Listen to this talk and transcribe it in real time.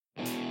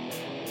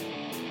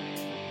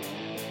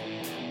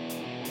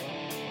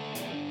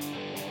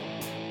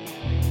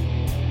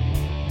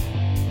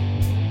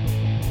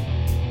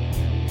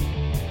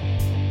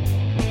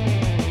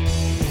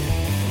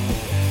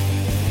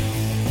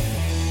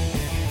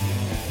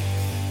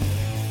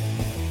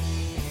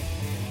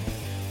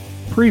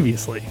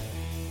previously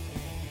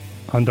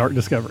on Dark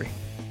Discovery.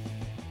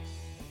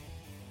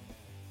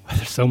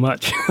 There's so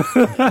much.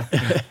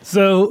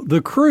 So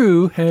the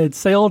crew had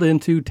sailed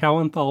into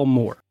Talenthal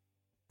Moor.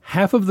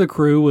 Half of the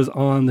crew was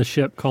on the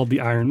ship called the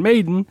Iron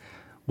Maiden,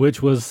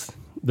 which was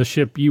the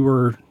ship you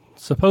were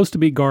supposed to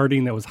be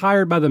guarding that was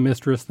hired by the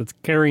Mistress that's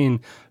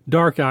carrying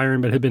dark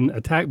iron but had been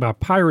attacked by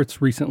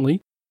pirates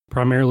recently,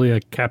 primarily a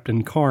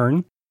Captain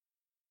Karn.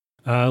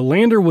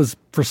 Lander was,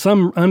 for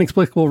some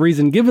inexplicable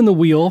reason, given the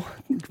wheel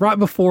right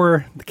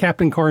before the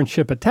Captain Karn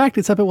ship attacked,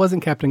 except it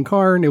wasn't Captain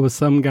Karn. It was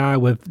some guy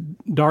with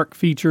dark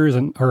features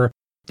or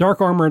dark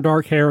armor and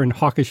dark hair and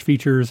hawkish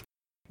features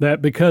that,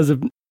 because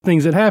of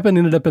things that happened,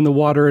 ended up in the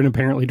water and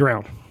apparently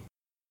drowned.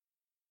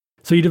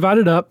 So you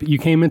divided up, you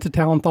came into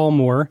Talenthal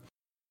Moor,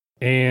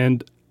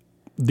 and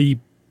the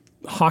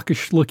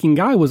hawkish-looking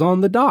guy was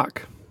on the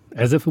dock,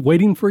 as if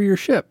waiting for your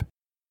ship.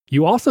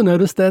 You also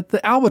noticed that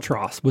the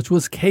Albatross, which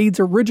was Cade's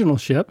original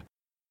ship,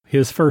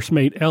 his first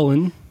mate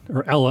Ella.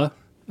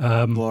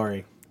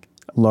 Laurie.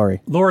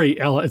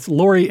 Ella. It's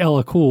Laurie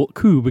Ella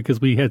Koo because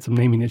we had some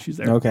naming issues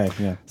there. Okay,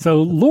 yeah.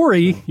 So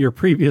Laurie, your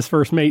previous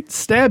first mate,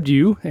 stabbed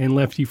you and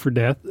left you for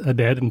dead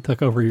and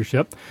took over your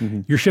ship.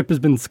 Mm-hmm. Your ship has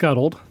been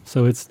scuttled,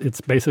 so it's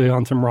basically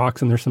on some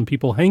rocks, and there's some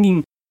people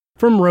hanging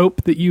from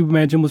rope that you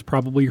imagine was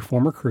probably your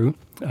former crew.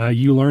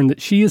 You learn that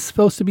she is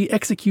supposed to be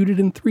executed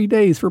in 3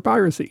 days for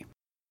piracy.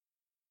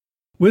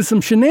 With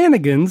some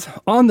shenanigans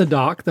on the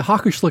dock, the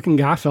hawkish-looking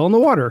guy fell in the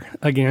water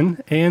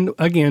again and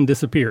again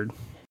disappeared.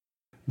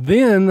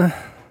 Then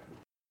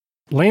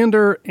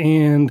Lander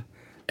and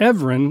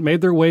Everin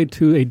made their way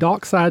to a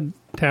dockside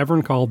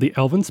tavern called the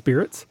Elven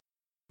Spirits,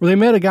 where they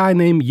met a guy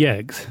named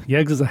Yeggs.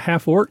 Yeggs is a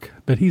half-orc,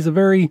 but he's a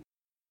very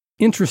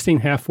interesting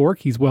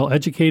half-orc. He's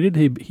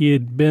well-educated. He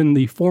had been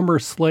the former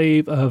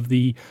slave of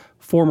the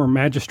former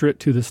magistrate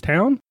to this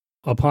town,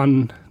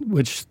 upon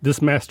which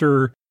this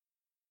magistrate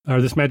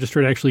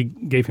actually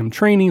gave him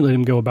training, let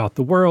him go about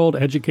the world,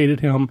 educated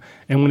him,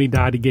 and when he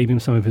died, he gave him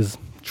some of his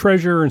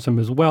treasure and some of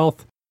his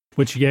wealth,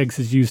 which Yeggs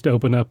has used to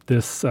open up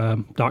this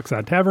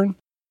dockside tavern.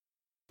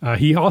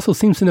 He also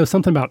seems to know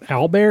something about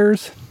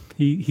owlbears.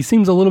 He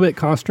seems a little bit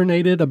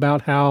consternated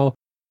about how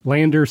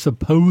Lander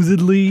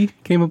supposedly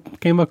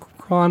came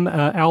upon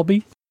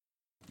Albie.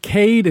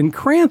 Cade and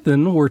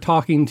Cranthan were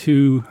talking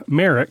to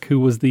Merrick,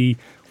 who was the,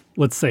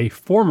 let's say,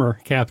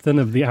 former captain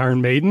of the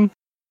Iron Maiden,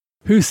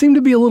 who seemed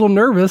to be a little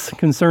nervous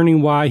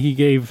concerning why he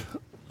gave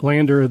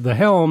Lander the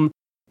helm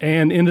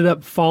and ended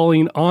up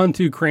falling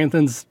onto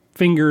Cranthan's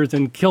fingers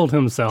and killed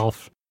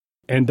himself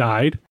and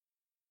died.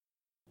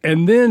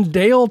 And then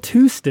Dale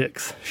Two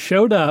Sticks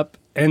showed up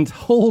and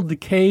told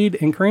Cade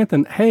and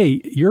Cranthan, hey,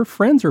 your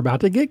friends are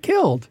about to get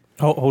killed.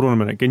 Oh, hold on a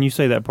minute. Can you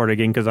say that part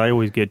again? Because I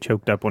always get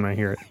choked up when I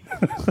hear it.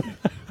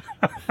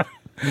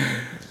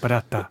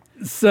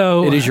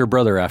 So it is your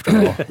brother,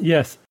 after all.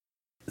 Yes.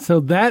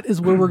 So that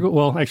is where we're going.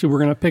 Well, actually, we're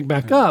going to pick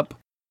back up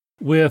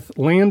with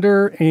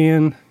Lander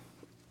and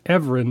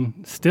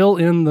Everin still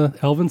in the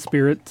Elven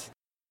Spirits,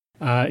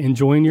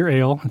 enjoying your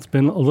ale. It's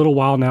been a little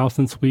while now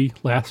since we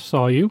last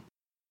saw you.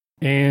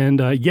 And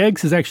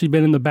Yeggs has actually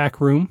been in the back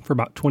room for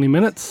about 20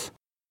 minutes.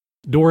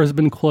 Door has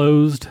been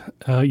closed.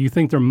 You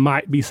think there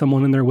might be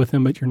someone in there with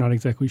him, but you're not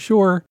exactly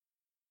sure.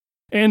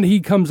 And he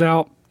comes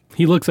out.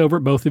 He looks over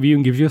at both of you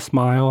and gives you a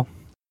smile.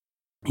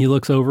 He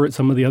looks over at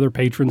some of the other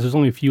patrons. There's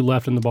only a few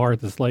left in the bar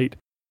at this late.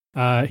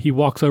 He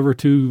walks over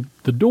to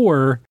the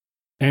door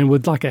and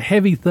with like a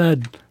heavy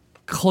thud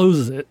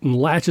closes it and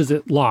latches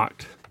it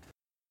locked.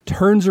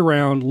 Turns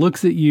around,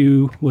 looks at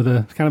you with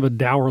a kind of a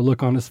dour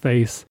look on his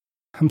face.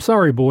 I'm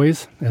sorry,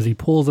 boys, as he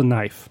pulls a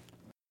knife.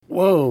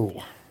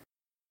 Whoa.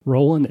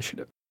 Roll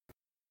initiative.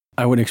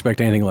 I wouldn't expect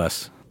anything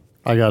less.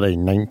 I got a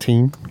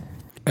 19.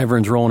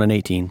 Everyone's rolling an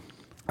 18.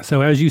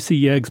 So as you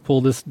see Yeggs pull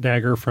this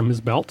dagger from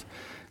his belt,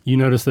 you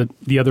notice that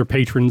the other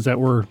patrons that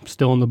were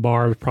still in the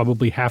bar,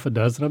 probably half a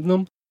dozen of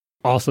them,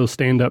 also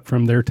stand up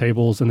from their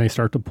tables and they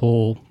start to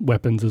pull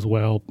weapons as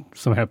well.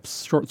 Some have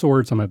short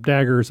swords, some have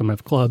daggers, some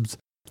have clubs.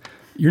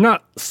 You're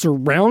not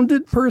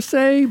surrounded per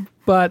se,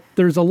 but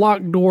there's a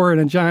locked door and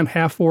a giant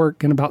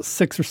half-orc and about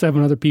 6 or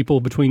 7 other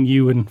people between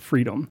you and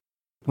freedom.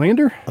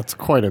 Lander? That's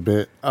quite a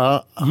bit.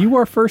 You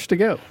are first to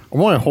go. I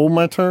want to hold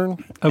my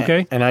turn.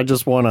 Okay. And I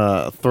just want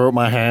to throw up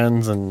my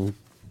hands and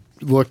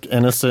look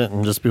innocent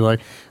and just be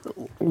like,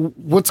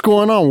 what's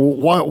going on?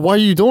 Why are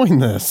you doing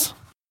this?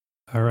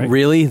 All right.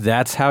 Really?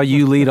 That's how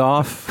you lead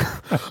off?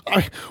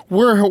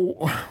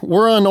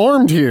 We're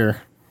unarmed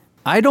here.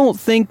 I don't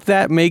think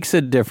that makes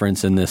a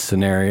difference in this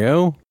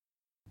scenario.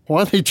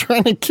 Why are they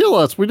trying to kill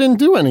us? We didn't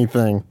do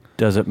anything.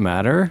 Does it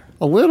matter?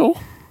 A little.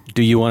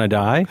 Do you want to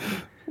die?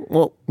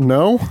 Well,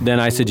 no. Then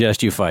I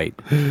suggest you fight.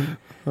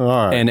 All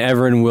right. And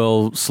Everin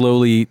will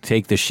slowly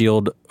take the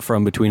shield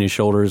from between his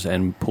shoulders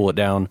and pull it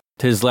down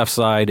to his left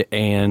side,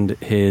 and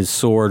his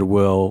sword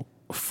will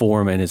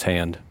form in his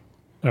hand.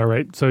 All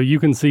right. So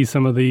you can see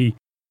some of the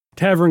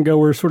tavern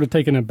goers sort of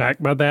taken aback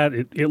by that.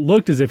 It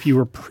looked as if you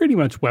were pretty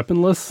much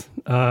weaponless,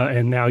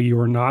 and now you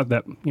are not.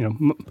 That,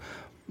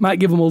 might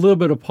give them a little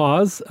bit of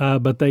pause,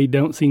 but they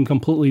don't seem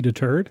completely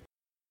deterred.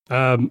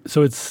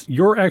 So it's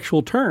your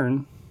actual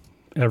turn.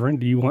 Everin,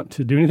 do you want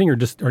to do anything, or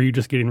are you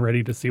just getting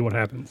ready to see what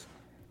happens?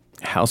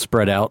 How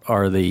spread out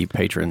are the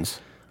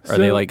patrons? Are So-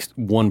 they like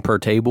one per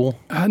table?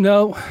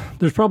 No,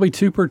 there's probably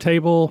 2 per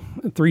table,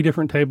 3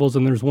 different tables,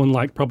 and there's one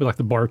probably like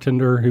the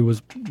bartender who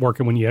was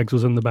working when Yeggs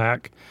was in the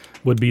back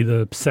would be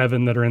the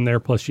 7 that are in there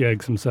plus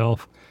Yeggs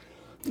himself.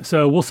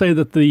 So we'll say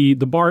that the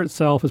bar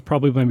itself is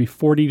probably going to be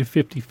 40 to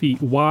 50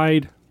 feet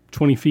wide,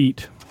 20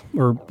 feet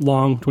or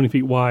long, 20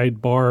 feet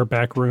wide, bar,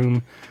 back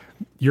room.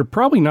 You're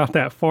probably not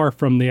that far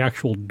from the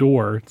actual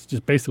door. It's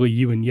just basically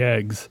you and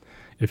Yeggs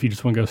if you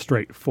just want to go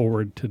straight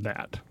forward to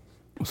that.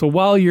 So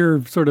while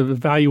you're sort of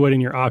evaluating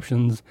your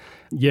options,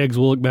 Yeggs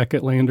will look back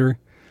at Lander.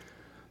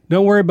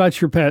 Don't worry about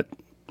your pet.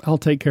 I'll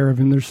take care of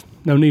him. There's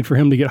no need for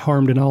him to get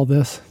harmed in all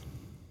this.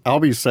 I'll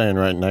be staying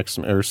right next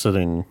to me, or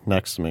sitting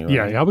next to me, right?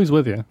 Yeah, Albie's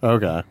with you.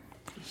 Okay.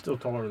 Still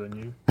taller than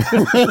you.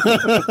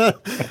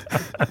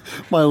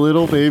 My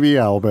little baby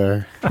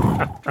owlbear.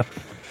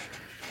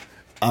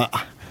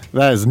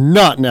 That is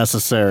not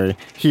necessary.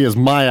 He is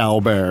my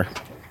owlbear.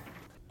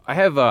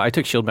 I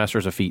took Shieldmaster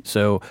as a feat,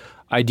 so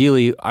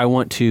ideally I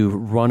want to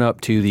run up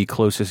to the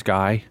closest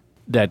guy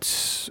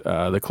that's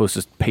the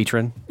closest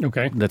patron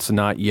Okay. that's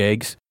not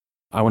Yeggs.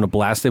 I want to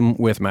blast him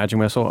with Magic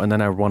Missile, and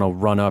then I want to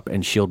run up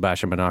and shield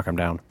bash him and knock him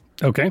down.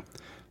 Okay.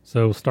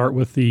 So start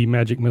with the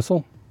magic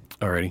missile.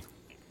 Alrighty.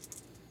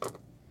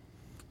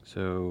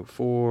 So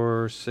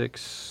 4,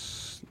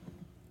 6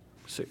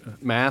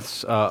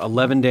 maths,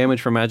 11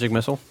 damage from Magic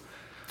Missile.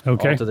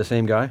 Okay. All to the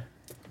same guy.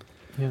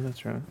 Yeah,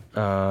 that's right.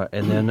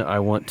 And then I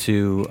want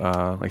to,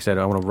 like I said,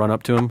 I want to run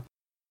up to him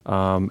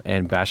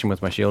and bash him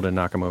with my shield and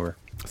knock him over.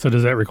 So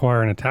does that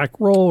require an attack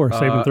roll or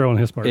save and throw on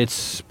his part?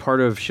 It's part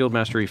of Shield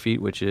Mastery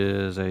feat, which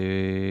is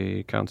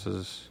counts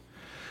as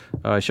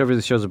shove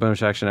the shield as a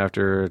bonus action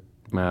after.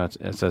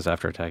 It says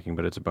after attacking,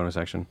 but it's a bonus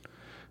action.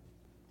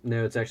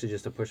 No, it's actually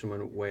just to push him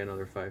away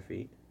another 5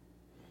 feet.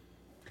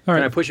 All Can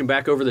I right. push him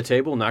back over the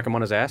table and knock him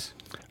on his ass?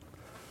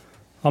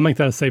 I'll make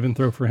that a save and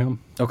throw for him.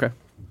 Okay.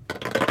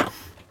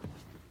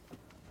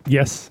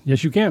 Yes,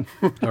 you can.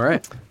 All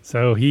right.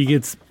 So he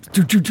gets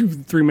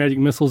 3 magic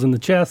missiles in the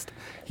chest.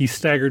 He's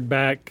staggered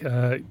back.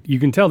 You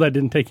can tell that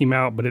didn't take him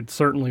out, but it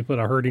certainly put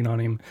a hurting on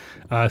him.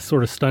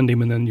 Sort of stunned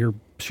him, and then your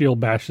shield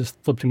bash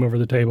just flipped him over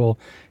the table.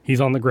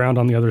 He's on the ground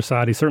on the other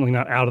side. He's certainly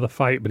not out of the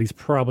fight, but he's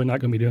probably not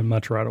going to be doing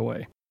much right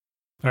away.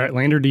 All right,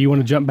 Lander, do you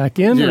want to jump back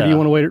in, or do you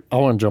want to wait? I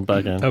want to jump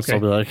back in. Okay. So I'll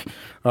be like,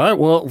 all right,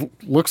 well,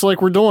 looks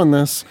like we're doing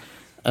this.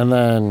 And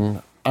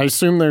then I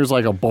assume there's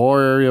like a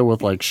bar area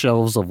with like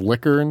shelves of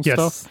liquor and Yes.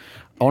 stuff.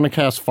 I want to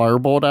cast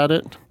Firebolt at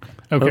it.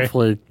 Okay.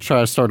 Hopefully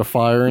try to start a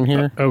fire in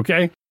here.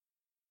 Okay.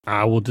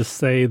 I will just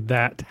say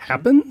that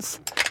happens.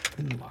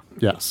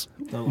 Yes.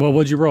 Well,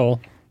 what'd you roll?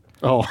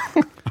 Oh,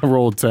 I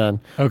rolled 10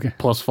 Okay.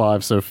 plus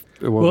 5, so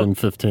it would have been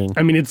 15.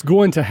 I mean, it's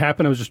going to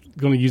happen. I was just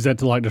going to use that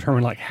to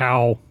determine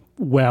how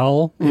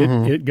well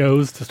it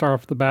goes to start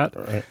off the bat.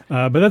 Right.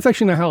 But that's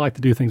actually not how I like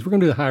to do things. We're going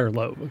to do the high or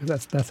low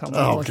because that's how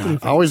I Oh, like to do God.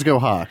 things. I always go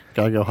high.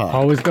 Gotta go high.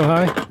 Always go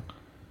high.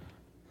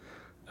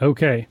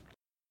 Okay.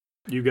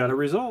 You got a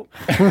result.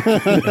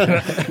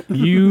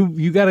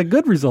 You got a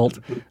good result.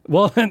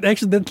 Well,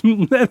 actually,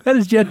 that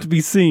is yet to be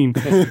seen.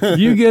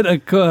 You get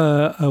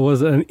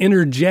an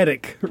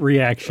energetic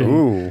reaction.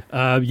 Ooh.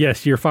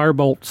 Yes, your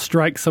firebolt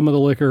strikes some of the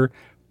liquor,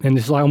 and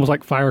it's almost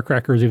like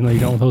firecrackers, even though you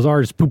don't know what those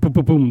are. Just boom, boom,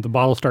 boom, boom. The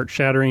bottle starts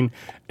shattering,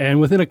 and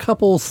within a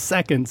couple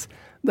seconds,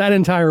 that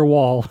entire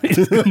wall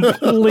is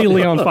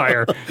completely on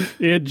fire.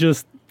 It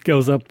just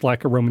goes up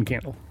like a Roman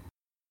candle.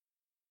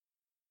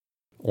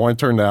 I want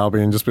to turn to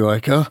Albie and just be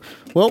like,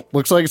 well,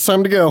 looks like it's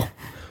time to go.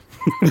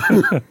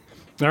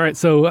 All right,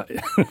 so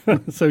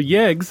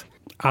Yeggs'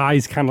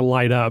 eyes kind of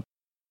light up.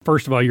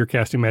 First of all, you're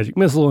casting magic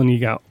missile, and you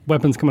got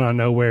weapons coming out of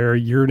nowhere.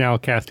 You're now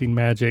casting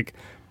magic.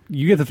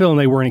 You get the feeling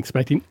they weren't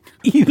expecting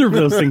either of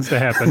those things to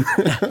happen.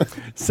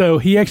 So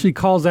he actually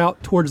calls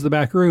out towards the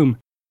back room,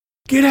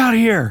 "Get out of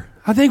here!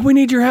 I think we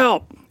need your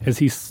help!" As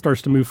he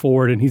starts to move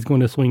forward, and he's going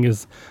to swing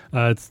his,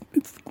 it's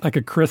like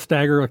a Chris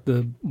dagger, like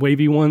the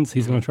wavy ones.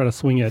 He's going to try to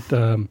swing at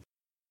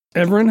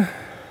Everin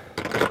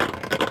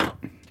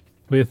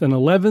with an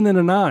 11 and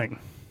a 9.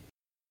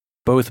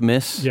 Both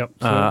miss. Yep,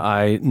 so-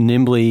 I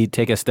nimbly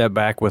take a step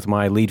back with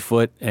my lead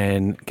foot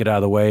and get out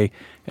of the way.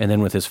 And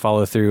then with his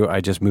follow through, I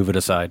just move it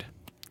aside.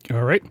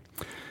 All right.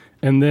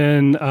 And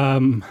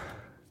then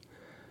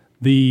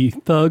the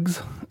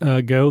thugs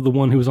go. The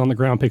one who was on the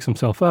ground picks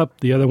himself up.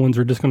 The other ones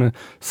are just going to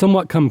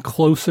somewhat come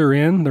closer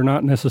in. They're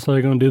not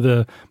necessarily going to do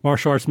the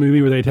martial arts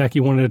movie where they attack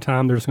you one at a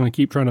time. They're just going to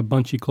keep trying to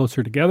bunch you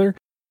closer together.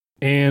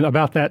 And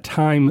about that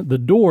time, the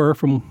door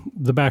from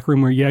the back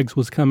room where Yeggs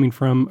was coming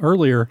from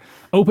earlier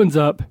opens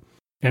up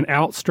and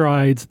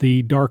outstrides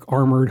the dark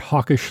armored,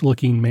 hawkish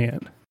looking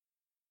man.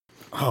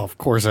 Oh, of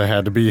course it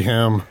had to be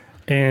him.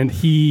 And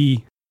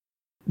he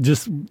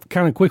just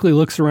kind of quickly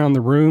looks around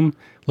the room,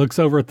 looks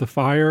over at the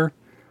fire,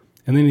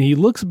 and then he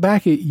looks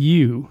back at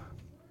you.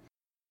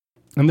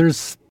 And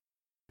there's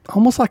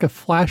almost like a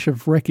flash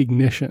of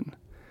recognition.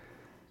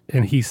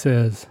 And he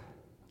says,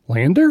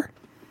 "Lander?"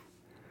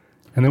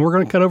 And then we're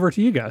going to cut over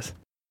to you guys.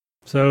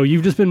 So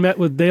you've just been met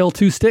with Dale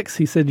Two Sticks.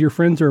 He said your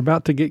friends are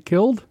about to get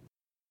killed.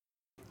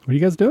 What are you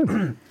guys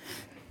doing?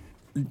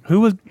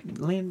 Who was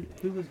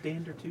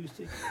Dander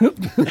 26?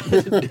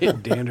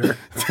 Dander.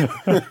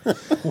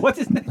 What's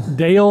his name?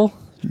 Dale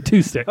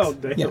Two Sticks. Oh,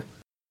 Dale. Yeah.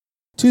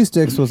 Two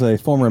Sticks was a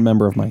former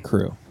member of my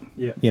crew.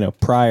 Yeah.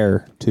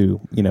 Prior to,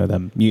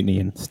 them mutiny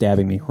and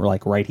stabbing me, or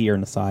like right here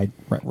in the side,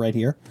 right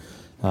here.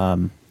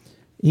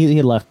 He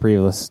had left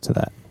previous to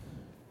that.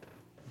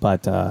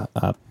 But,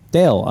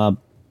 Dale,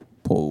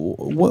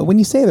 when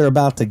you say they're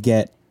about to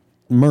get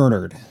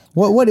murdered,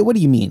 what do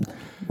you mean?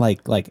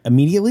 Like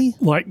immediately?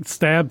 Like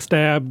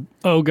stab,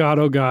 oh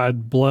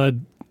God,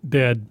 blood,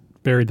 dead,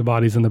 buried the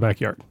bodies in the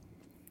backyard.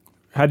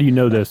 How do you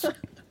know this?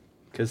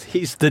 Because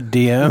he's the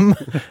DM.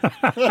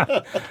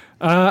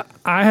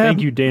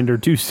 Thank you, Dander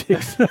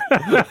 26.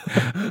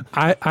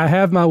 I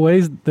have my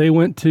ways. They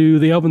went to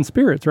the Elven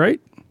Spirits, right?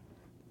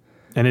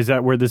 And is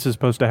that where this is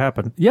supposed to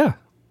happen? Yeah.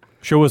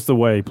 Show us the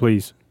way,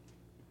 please.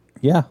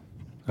 Yeah.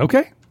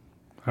 Okay.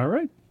 All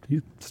right.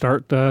 You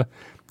start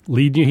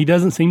leading you. He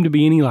doesn't seem to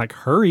be any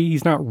hurry.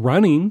 He's not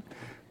running,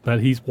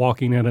 but he's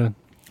walking at a...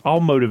 I'll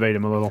motivate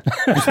him a little.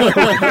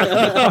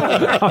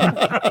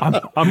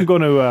 I'm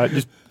going to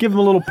just give him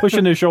a little push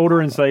in the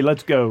shoulder and say,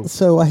 let's go.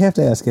 So I have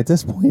to ask, at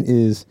this point,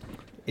 is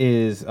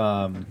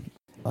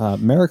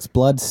Merrick's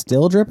blood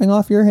still dripping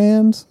off your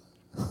hands?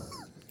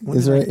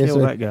 Is there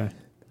that guy?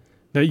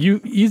 No,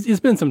 it's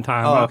been some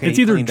time. Oh, okay, It's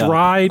either cleaned up.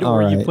 dried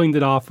or you Alright. cleaned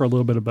it off, or a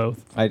little bit of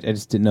both. I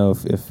just didn't know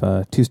if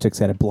Two Sticks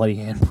had a bloody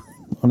hand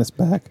on his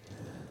back.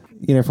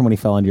 From when he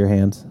fell into your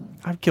hands.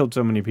 I've killed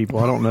so many people.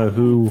 I don't know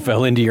who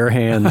Fell into your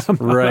hands.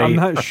 Right. I'm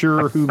not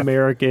sure who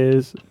Merrick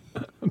is,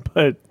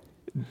 but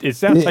it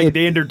sounds like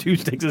Dander Two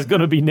Sticks is going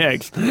to be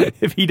next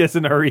if he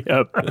doesn't hurry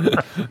up.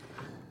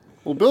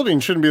 Well, building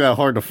shouldn't be that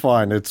hard to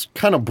find. It's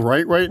kind of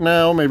bright right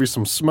now. Maybe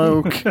some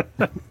smoke.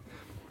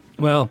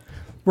 Well,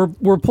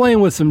 we're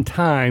playing with some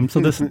time,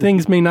 so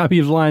things may not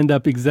be lined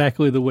up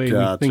exactly the way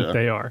we think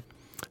they are.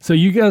 So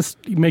you guys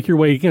make your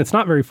way again. It's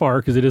not very far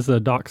because it is a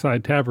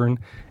dockside tavern,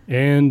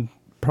 and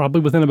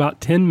probably within about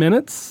 10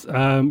 minutes,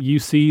 you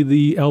see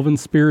the Elven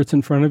Spirits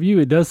in front of you.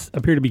 It does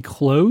appear to be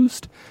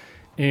closed,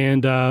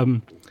 and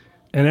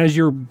as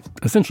you're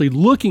essentially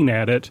looking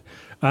at it,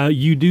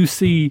 you do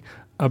see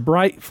a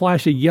bright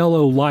flash of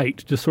yellow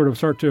light just sort of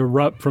start to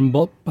erupt from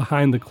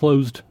behind the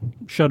closed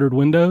shuttered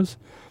windows,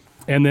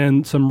 and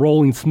then some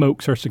rolling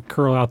smoke starts to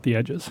curl out the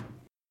edges.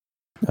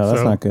 Oh,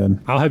 that's not good.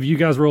 I'll have you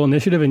guys roll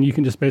initiative, and you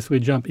can just basically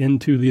jump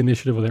into the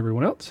initiative with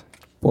everyone else.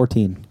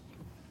 14.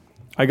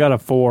 I got a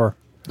 4.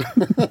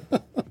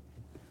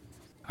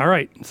 All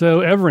right,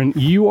 so Everin,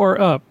 you are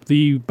up.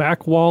 The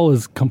back wall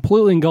is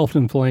completely engulfed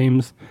in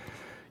flames.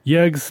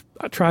 Yeggs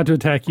tried to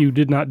attack you,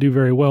 did not do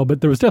very well,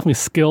 but there was definitely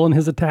skill in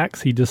his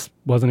attacks. He just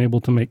wasn't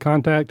able to make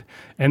contact.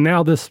 And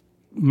now this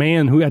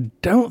man, who I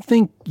don't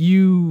think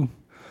you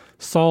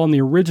saw in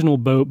the original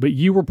boat, but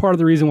you were part of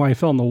the reason why he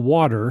fell in the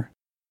water.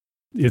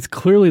 It's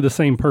clearly the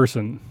same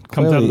person.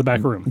 Comes out of the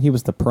back room. He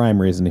was the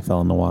prime reason he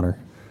fell in the water.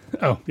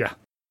 Oh, yeah.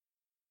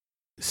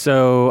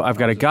 So I've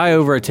got a guy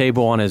over a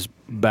table on his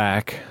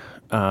back,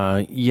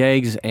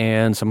 Yeggs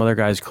and some other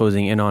guys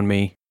closing in on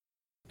me,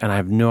 and I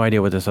have no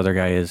idea what this other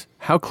guy is.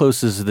 How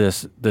close is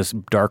this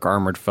dark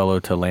armored fellow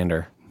to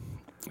Lander?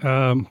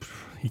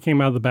 He came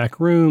out of the back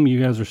room.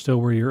 You guys are still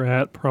where you're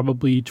at,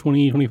 probably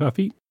 20, 25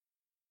 feet.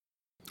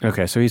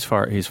 Okay, so he's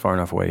far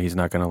enough away. He's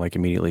not going to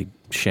immediately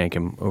shank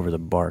him over the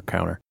bar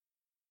counter.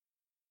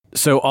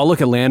 So I'll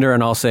look at Lander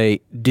and I'll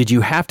say, "Did you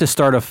have to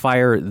start a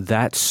fire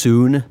that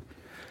soon?"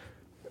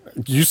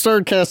 You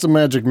started casting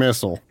magic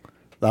missile.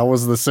 That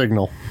was the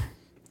signal.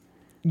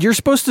 You're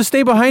supposed to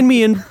stay behind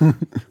me and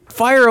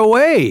fire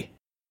away.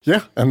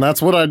 Yeah, and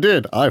that's what I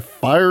did. I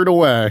fired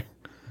away.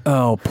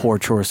 Oh, poor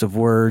choice of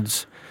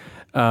words.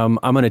 I'm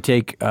going to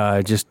take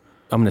I'm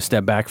going to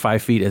step back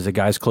 5 feet as the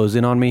guys close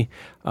in on me,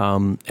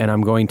 and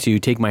I'm going to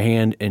take my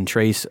hand and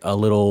trace a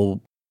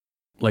little,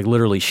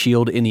 literally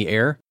shield in the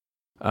air,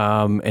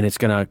 and it's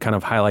going to kind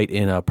of highlight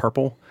in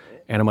purple,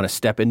 and I'm going to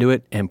step into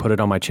it and put it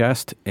on my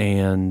chest,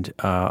 and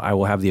I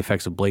will have the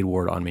effects of Blade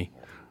Ward on me.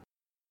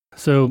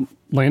 So,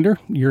 Lander,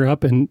 you're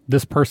up, and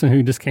this person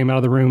who just came out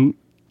of the room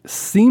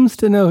seems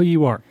to know who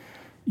you are.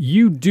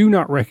 You do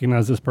not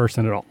recognize this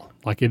person at all.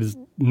 It is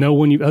no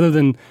one other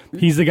than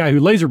he's the guy who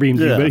laser beamed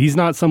you, but he's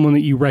not someone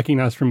that you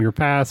recognize from your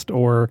past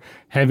or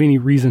have any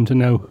reason to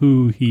know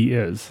who he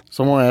is.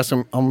 Someone asked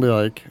him, I'm going to be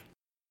like,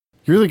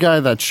 "You're the guy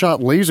that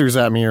shot lasers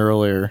at me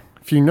earlier.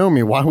 If you know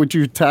me, why would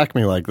you attack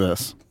me like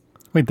this?"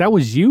 Wait, that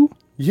was you?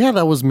 Yeah,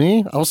 that was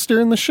me. I was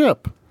steering the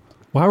ship.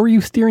 Why were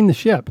you steering the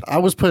ship? I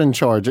was put in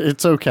charge.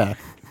 It's okay.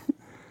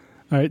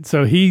 All right,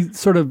 so he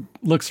sort of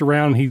looks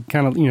around. He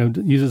kind of,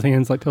 uses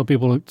hands tell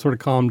people to sort of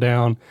calm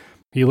down.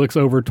 He looks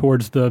over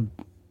towards the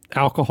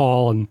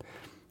alcohol and,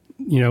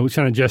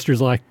 kind of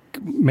gestures like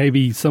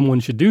maybe someone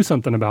should do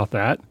something about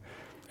that.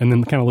 And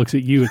then kind of looks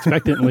at you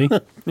expectantly.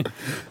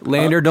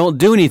 Lander, don't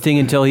do anything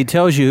until he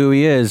tells you who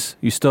he is.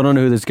 You still don't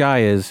know who this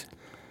guy is.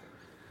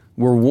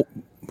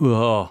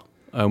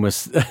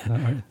 almost.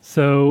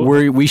 So,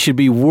 We should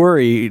be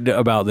worried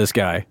about this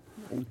guy.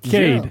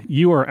 Cade,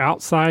 you are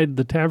outside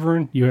the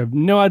tavern. You have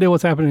no idea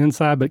what's happening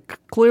inside, but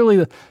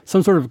clearly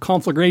some sort of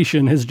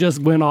conflagration has just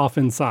went off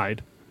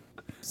inside.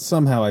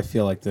 Somehow I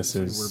feel like this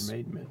We're is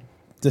made men.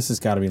 this has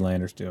got to be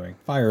Lander's doing.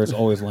 Fire is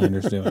always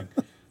Lander's doing.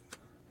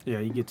 Yeah,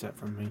 he gets that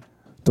from me.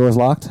 Door's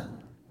locked?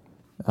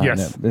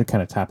 Yes. No,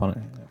 kind of tap on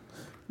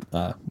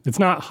it. It's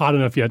not hot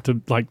enough yet to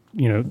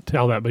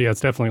tell that, but yeah,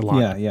 it's definitely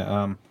locked.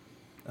 Yeah.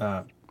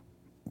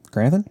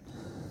 Grantham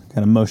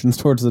kind of motions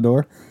towards the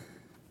door,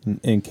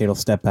 and Kate will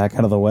step back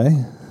out of the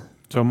way.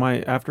 So am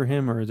I after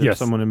him, or is there Yes.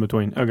 someone in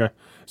between? Okay.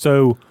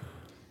 So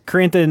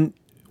Cranton,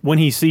 when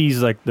he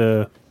sees like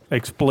the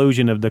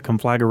explosion of the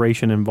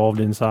conflagration involved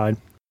inside,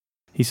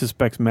 he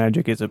suspects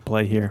magic is at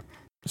play here.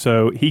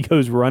 So he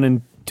goes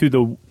running to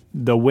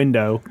the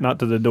window, not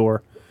to the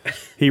door.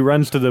 He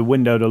runs to the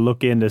window to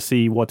look in to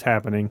see what's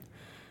happening.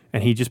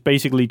 And he just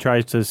basically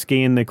tries to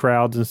scan the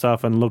crowds and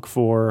stuff and look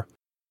for...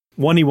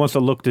 One, he wants to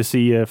look to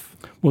see if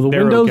Well, the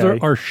they're windows okay.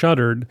 are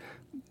shuttered.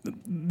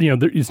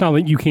 It's not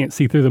like you can't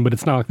see through them, but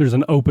it's not like there's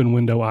an open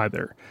window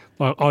either.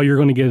 All you're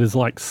going to get is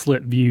like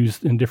slit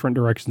views in different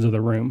directions of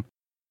the room.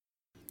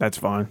 That's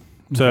fine.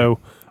 So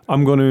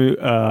I'm going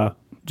to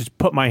just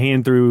put my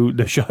hand through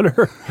the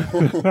shutter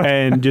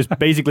and just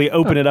basically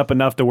open it up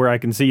enough to where I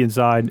can see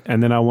inside.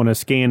 And then I want to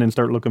scan and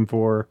start looking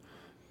for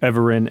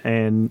Everin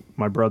and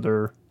my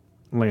brother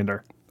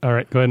Lander. All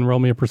right, go ahead and roll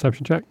me a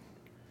perception check.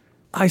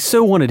 I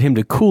so wanted him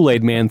to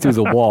Kool-Aid Man through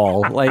the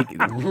wall. Like,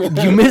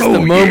 you missed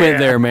the moment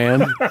there,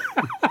 man.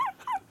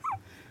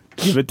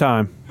 Give it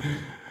time.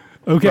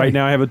 Okay. Right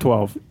now I have a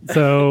 12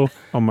 So,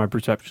 on my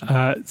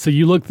perception. so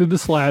you look through the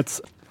slats,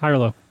 high or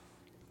low,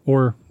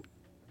 or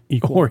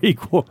equal. Or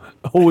equal.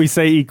 Always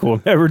say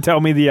equal. Never tell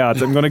me the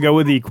odds. I'm going to go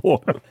with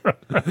equal.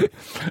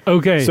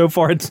 Okay. So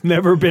far, it's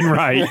never been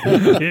right.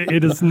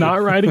 it is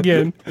not right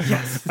again.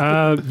 Yes.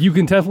 You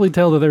can definitely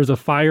tell that there's a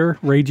fire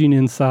raging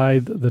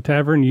inside the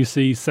tavern. You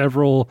see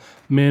several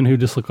men who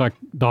just look like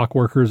dock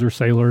workers or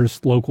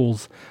sailors,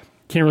 locals.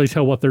 Can't really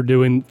tell what they're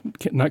doing.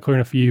 Not clear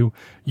enough for you.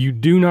 You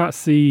do not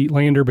see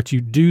Lander, but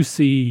you do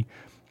see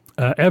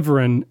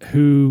Everin,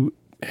 who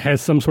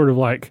has some sort of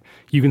like,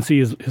 you can see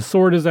his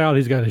sword is out,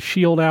 he's got his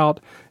shield out,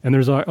 and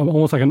there's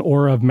almost like an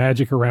aura of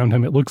magic around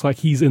him. It looks like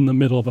he's in the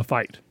middle of a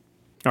fight.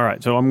 All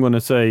right, so I'm going to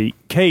say,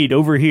 Cade,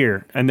 over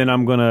here, and then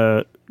I'm going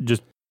to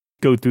just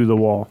go through the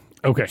wall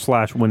Okay.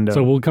 / window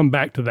So we'll come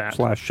back to that.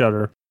 /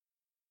 shutter.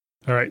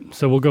 All right,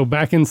 so we'll go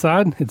back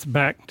inside. It's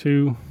back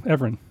to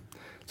Everin.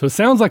 So it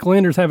sounds like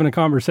Lander's having a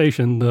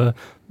conversation. The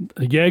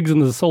Yegs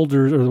and the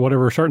soldiers or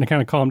whatever are starting to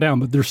kind of calm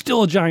down, but there's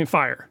still a giant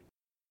fire.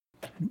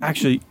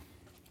 Actually,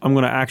 I'm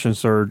going to action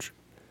surge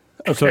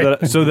Okay.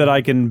 so that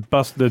I can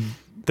bust the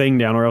thing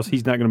down, or else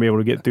he's not going to be able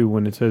to get through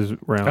when it's his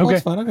round. Okay.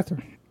 That's fine. I'll get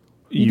through.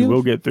 You do.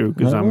 will get through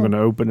because I I'm will. going to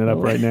open it up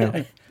right now.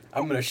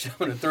 I'm gonna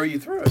throw you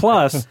through it.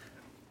 Plus,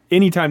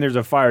 anytime there's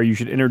a fire, you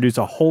should introduce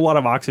a whole lot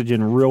of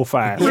oxygen real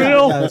fast.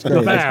 Real Yeah, that's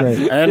great. fast. That's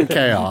great. And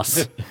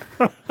chaos.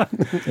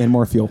 And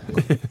more fuel.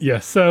 Yeah.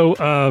 So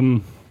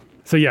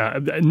yeah,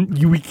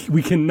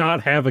 we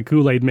cannot have a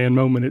Kool-Aid Man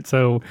moment.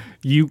 So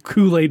you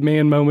Kool-Aid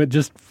Man moment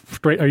just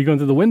straight. Are you going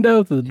through the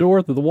window, through the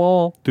door, through the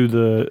wall? Through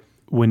the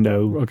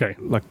window. Okay.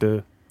 Like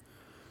the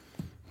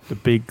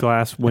big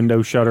glass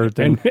window shutter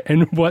thing.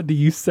 And what do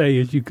you say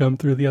as you come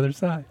through the other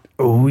side?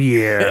 Oh,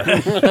 yeah.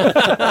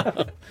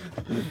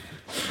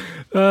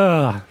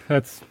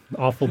 That's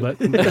awful, but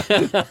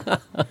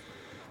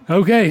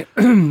okay.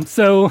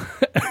 So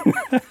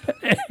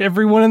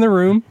everyone in the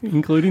room,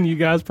 including you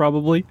guys,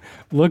 probably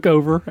look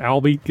over.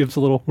 Albie gives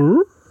a little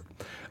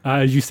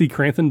as you see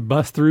Cranthon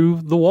bust through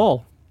the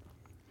wall.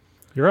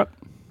 You're up,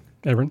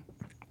 Everin.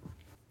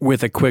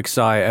 With a quick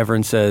sigh,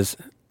 Everin says,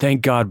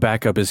 "Thank God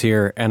backup is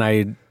here." And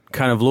I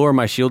kind of lower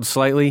my shield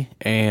slightly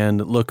and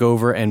look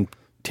over and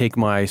take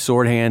my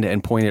sword hand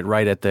and point it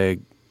right at the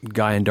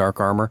guy in dark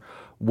armor.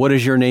 "What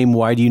is your name?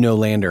 Why do you know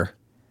Lander?"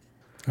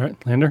 All right,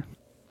 Lander.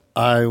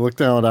 I look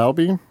down at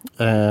Albie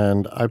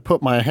and I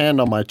put my hand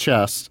on my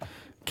chest,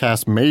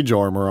 cast mage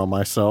armor on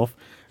myself,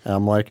 and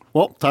I'm like,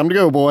 well, time to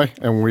go, boy.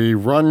 And we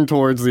run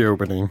towards the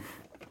opening.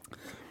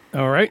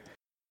 All right.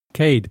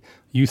 Cade,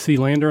 you see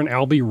Lander and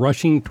Albie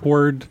rushing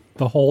toward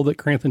the hole that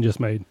Cranthon just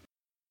made.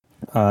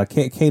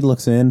 Cade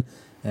looks in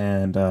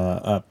and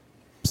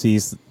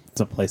sees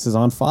the place is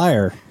on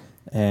fire,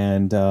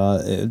 and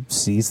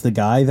sees the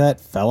guy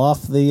that fell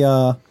off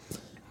the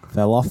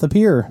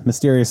pier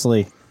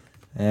mysteriously,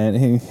 and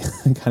he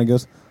kind of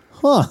goes,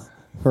 "Huh,"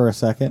 for a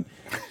second,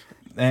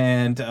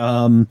 and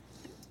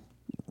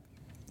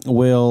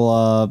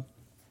will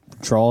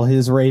draw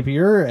his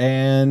rapier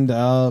and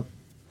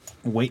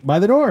wait by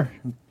the door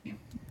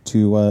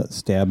to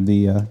stab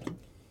the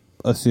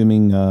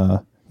assuming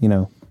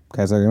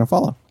guys that are going to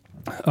follow.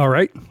 All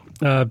right.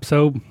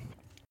 So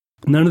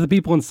none of the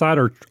people inside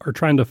are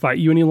trying to fight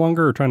you any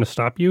longer or trying to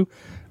stop you.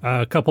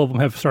 A couple of them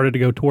have started to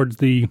go towards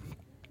the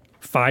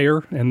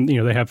fire, and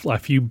they have a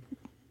few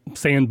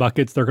sand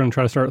buckets they're going to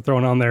try to start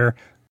throwing on there.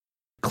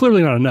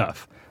 Clearly not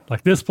enough.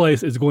 Like this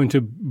place is going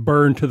to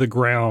burn to the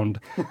ground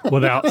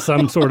without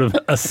some sort of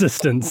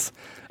assistance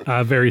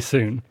very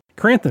soon.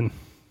 Cranthon.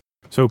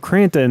 So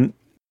Cranton,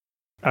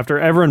 after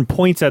Everin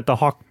points at the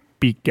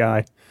hawkbeak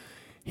guy,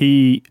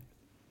 he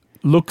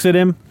looks at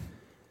him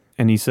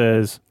and he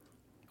says,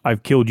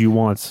 "I've killed you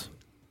once.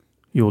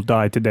 You'll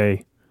die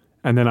today."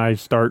 And then I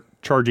start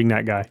charging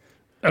that guy.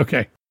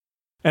 Okay.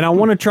 And I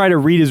want to try to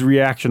read his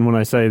reaction when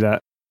I say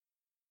that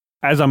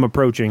as I'm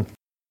approaching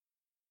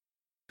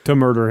to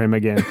murder him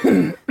again.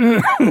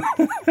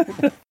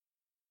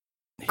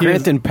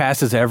 Cranthon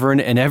passes Everin,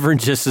 and Everin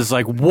just is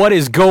like, what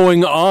is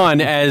going on?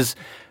 As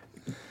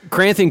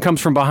Cranthon comes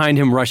from behind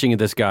him rushing at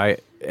this guy,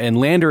 and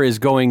Lander is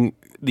going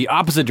the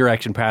opposite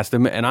direction past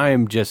him, and I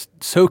am just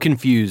so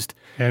confused.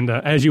 And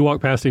as you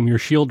walk past him, your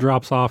shield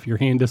drops off, your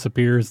hand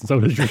disappears, and so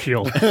does your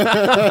shield.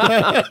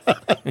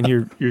 And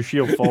your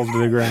shield falls to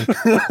the ground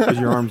because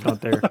your arm's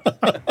not there.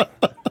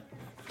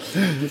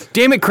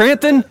 Damn it,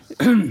 Cranthon!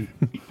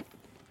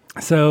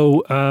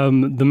 So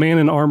the man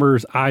in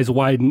armor's eyes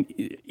widen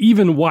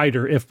even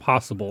wider, if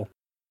possible.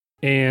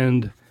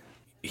 And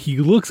he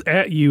looks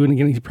at you, and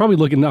again, he's probably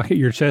looking knock at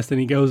your chest, and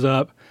he goes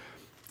up.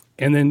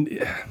 And then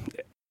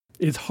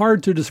it's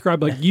hard to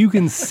describe. Like, you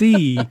can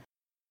see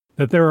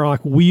that there are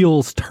like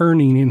wheels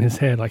turning in his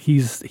head. Like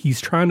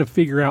he's trying to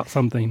figure out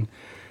something.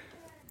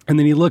 And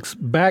then he looks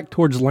back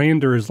towards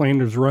Lander as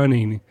Lander's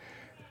running,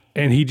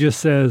 and he just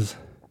says,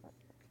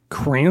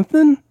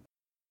 "Cranthon?"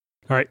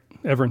 All right,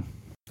 Everin.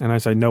 And I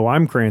say, "No,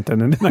 I'm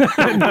Cranthon." And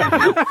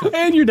then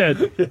And you're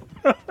dead.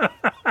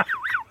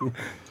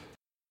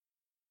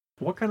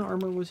 what kind of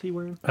armor was he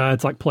wearing?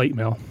 It's like plate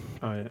mail.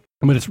 Oh, yeah.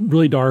 But it's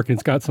really dark, and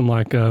it's got some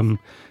like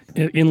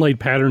inlaid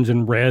patterns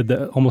in red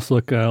that almost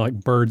look like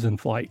birds in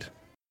flight.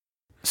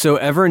 So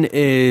Everin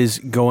is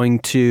going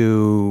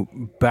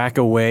to back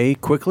away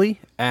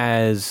quickly,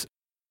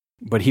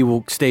 but he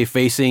will stay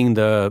facing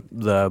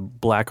the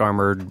black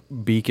armored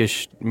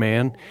beakish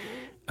man,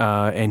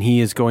 and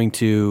he is going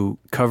to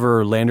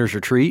cover Lander's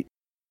retreat.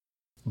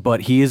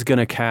 But he is going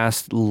to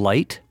cast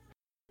light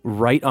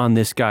right on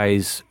this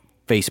guy's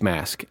face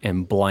mask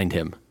and blind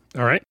him.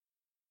 All right.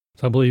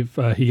 So I believe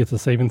he gets a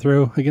saving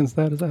throw against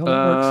that. Is that how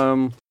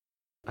that works?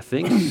 I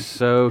think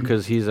so,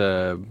 because he's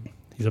an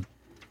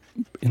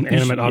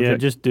Inanimate object. Yeah,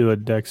 just do a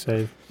dex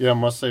save. Yeah,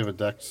 must save a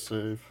dex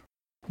save.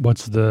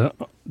 What's the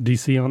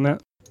DC on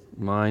that?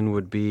 Mine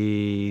would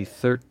be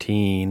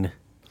 13.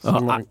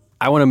 Someone-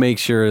 I want to make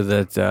sure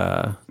that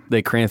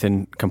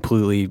Cranthon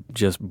completely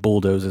just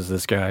bulldozes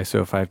this guy.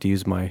 So if I have to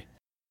use my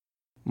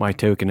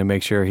token to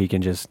make sure he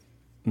can just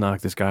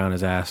knock this guy on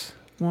his ass.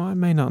 Well, I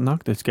may not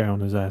knock this guy on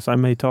his ass. I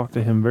may talk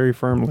to him very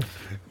firmly.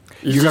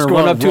 You're going to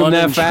run up to him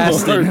that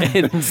fast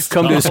and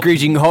come to a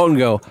screeching halt and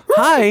go,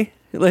 "Hi,"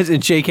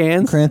 and shake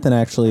hands. Cranthon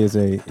actually is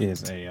a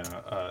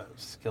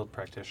Skilled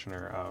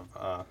practitioner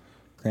of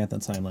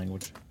Cranthon sign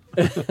language.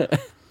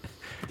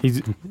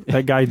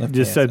 That guy Left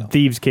just hand, said so.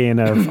 thieves can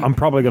I'm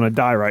probably going to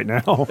die right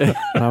now.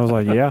 And I was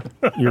like, yeah,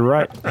 you're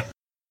right.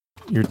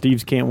 Your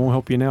thieves can't won't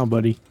help you now,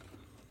 buddy.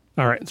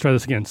 All right, let's try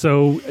this again.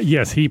 So,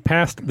 yes, he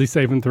passed the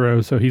save and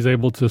throw, so he's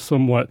able to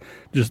somewhat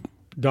just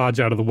dodge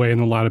out of the way, and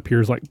the light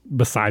appears like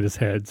beside his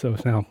head. So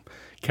it's now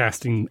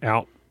casting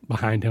out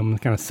behind him,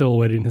 kind of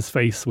silhouetting his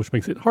face, which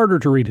makes it harder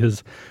to read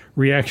his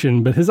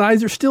reaction. But his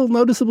eyes are still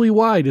noticeably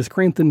wide as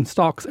Cranthon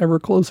stalks ever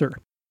closer.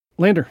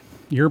 Lander,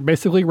 you're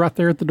basically right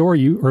there at the door.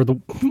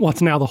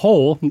 What's now the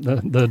hole,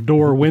 the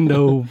door,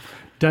 window,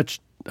 Dutch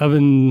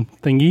oven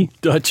thingy.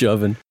 Dutch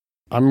oven.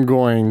 I'm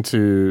going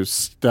to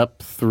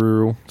step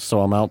through so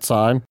I'm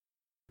outside,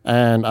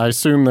 and I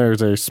assume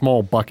there's a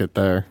small bucket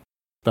there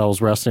that was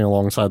resting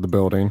alongside the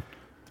building.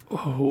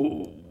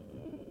 Oh,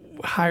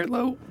 high or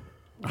low?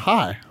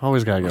 High.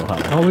 Always gotta go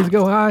high. Always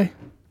go high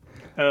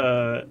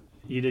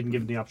You didn't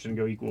give him the option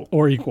to go equal.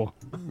 or equal.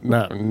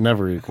 No,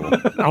 never equal.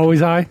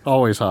 Always high?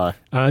 Always high.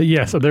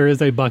 Yeah, so there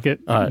is a bucket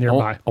All right,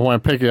 nearby. I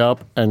want to pick it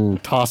up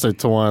and toss it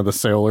to one of the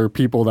sailor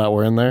people that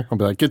were in there. I'll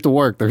be like, "Get to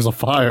work. There's a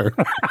fire."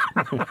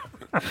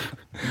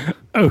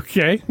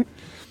 Okay.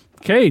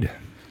 Cade.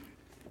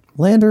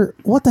 Lander,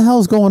 what the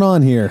hell's going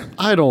on here?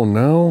 I don't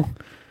know.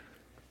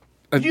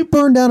 Did you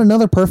burn down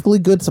another perfectly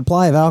good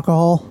supply of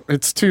alcohol?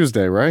 It's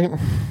Tuesday, right?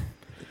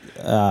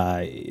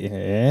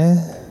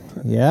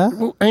 Yeah.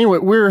 Well, anyway,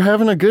 we were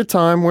having a good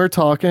time. We are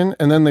talking,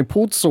 and then they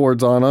pulled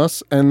swords on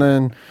us, and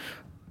then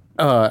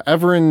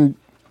Everin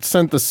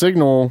sent the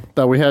signal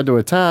that we had to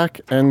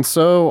attack, and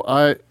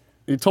so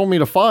he told me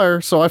to fire,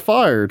 so I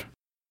fired.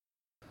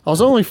 I was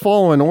only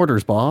following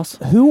orders, boss.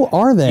 Who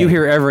are they? You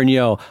hear Everin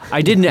yell,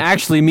 "I didn't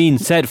actually mean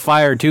set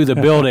fire to the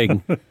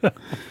building."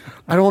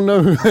 I don't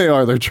know who they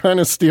are. They're trying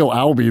to steal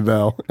Albie,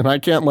 though, and I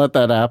can't let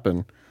that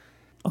happen.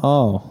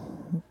 Oh.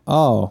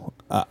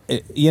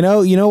 You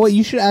know what?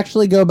 You should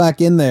actually go back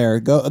in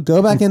there.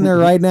 Go back in there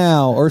right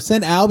now, or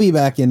send Albie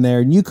back in there,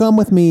 and you come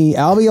with me.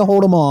 Albie will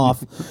hold him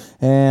off,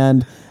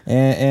 and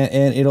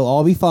it'll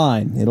all be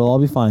fine. It'll all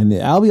be fine.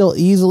 Albie will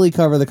easily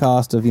cover the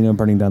cost of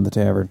burning down the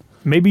tavern.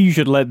 Maybe you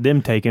should let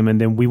them take him,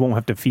 and then we won't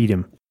have to feed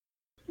him.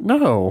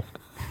 No.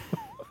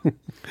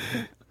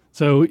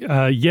 So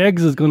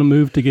Yeggs is going to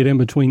move to get in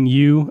between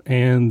you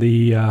and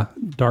the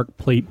dark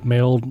plate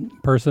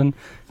mailed person.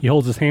 He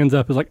holds his hands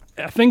up. He's like,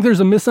 I think there's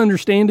a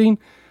misunderstanding.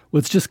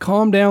 Let's just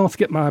calm down. Let's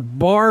get my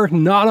bar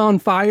not on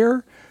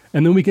fire,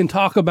 and then we can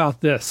talk about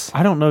this.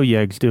 I don't know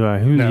Yeggs, do I?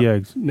 Who's No.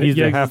 Yeggs? He's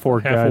the Yeggs is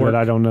half-orc guy half-orc. that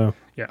I don't know.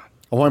 Yeah.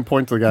 I want to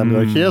point to the guy and be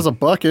like, he has a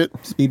bucket.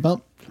 Speed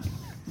bump.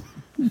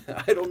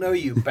 I don't know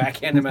you.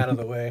 Backhand him out of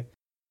the way.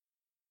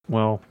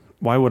 Well,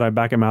 why would I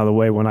back him out of the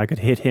way when I could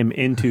hit him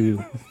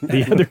into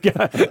the other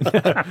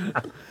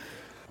guy?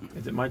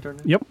 Is it my turn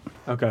now? Yep.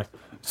 Okay.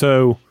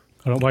 So,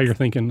 I don't know why you're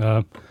thinking,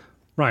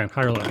 Ryan,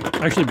 high or low.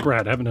 Actually,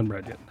 Brad. I haven't done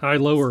Brad yet. High,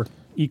 low, or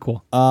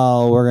equal.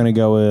 Oh, we're gonna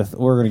go with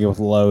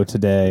low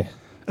today.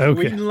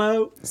 Okay.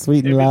 low.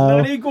 Sweet and If low.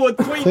 it's not equal,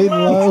 it's sweet, Sweet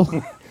and low.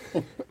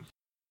 low.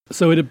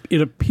 So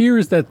it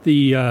appears that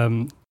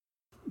the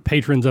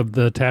patrons of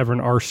the tavern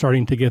are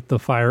starting to get the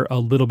fire a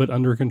little bit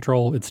under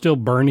control. It's still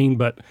burning,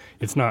 but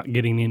it's not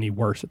getting any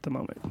worse at the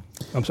moment.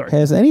 I'm sorry.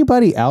 Has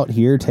anybody out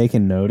here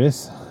taken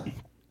notice?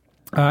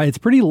 It's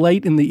pretty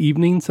late in the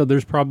evening, so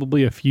there's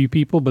probably a few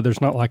people, but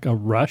there's not like a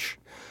rush.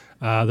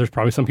 There's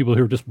probably some people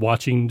who are just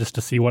watching just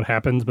to see what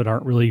happens, but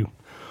aren't really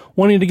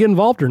wanting to get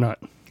involved or not.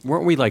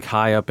 Weren't we like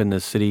high up in the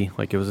city?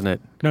 Like, wasn't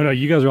it? No,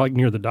 you guys are like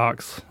near the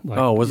docks. Like,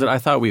 Oh, was it? I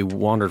thought we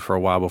wandered for a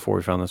while before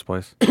we found this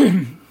place.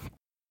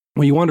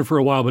 well, you wandered for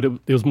a while, but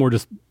it was more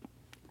just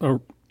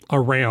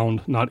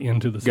around, not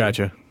into the city.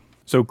 Gotcha.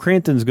 So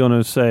Cranton's going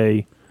to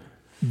say,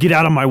 "Get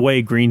out of my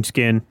way,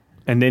 Greenskin,"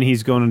 and then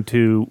he's going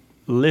to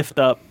lift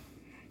up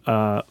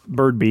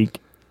Birdbeak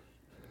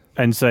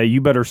and say,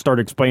 "You better start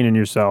explaining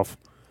yourself.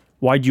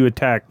 Why'd you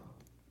attack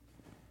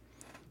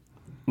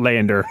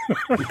Lander,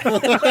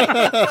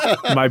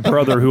 my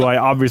brother, who I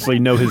obviously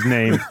know his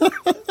name?"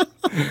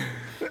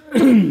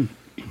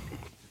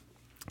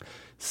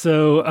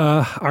 So,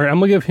 all right, I'm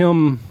gonna give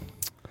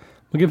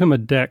him a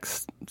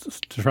dex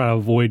to try to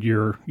avoid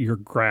your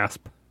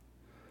grasp.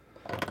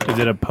 Is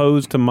it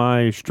opposed to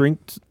my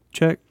strength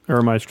check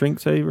or my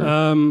strength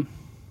saver?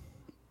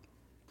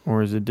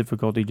 Or is it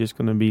difficulty just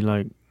going to be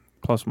like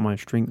plus my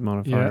strength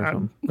modifier or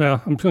something?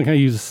 Well, I'm just gonna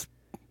use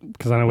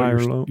because I know High or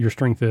what low? your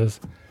strength is.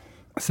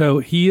 So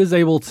he is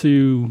able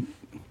to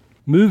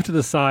move to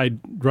the side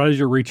right as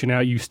you're reaching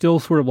out. You still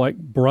sort of like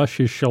brush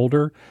his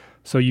shoulder,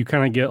 so you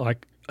kind of get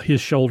like his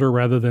shoulder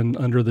rather than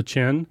under the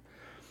chin.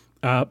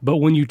 But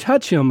when you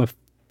touch him, a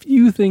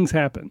few things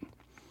happen.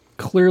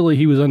 Clearly,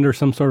 he was under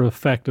some sort of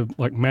effect of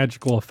like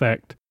magical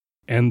effect,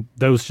 and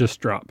those just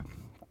drop.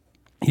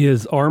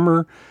 His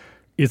armor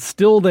is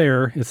still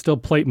there. It's still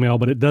plate mail,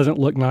 but it doesn't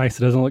look nice.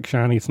 It doesn't look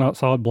shiny. It's not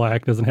solid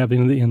black. Doesn't have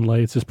any of the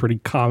inlay. It's just pretty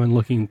common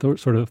looking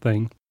sort of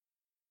thing.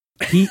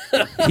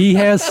 He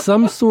has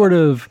some sort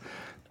of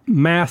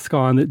mask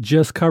on that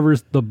just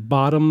covers the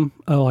bottom,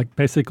 like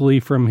basically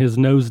from his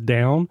nose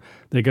down,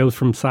 that goes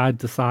from side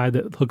to side,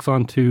 that hooks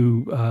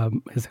onto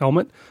his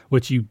helmet,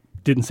 which you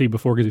didn't see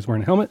before because he's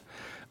wearing a helmet.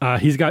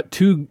 He's got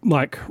two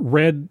like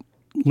red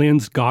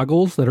lens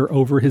goggles that are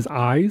over his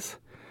eyes.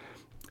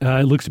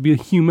 It looks to be a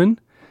human.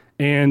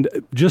 And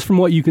just from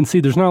what you can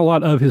see, there's not a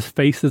lot of his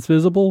face that's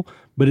visible,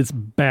 but it's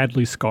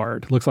badly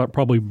scarred. Looks like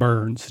probably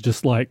burns,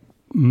 just like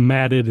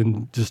matted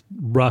and just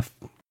rough,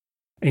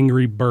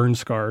 angry burn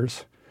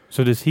scars.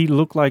 So does he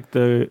look like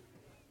the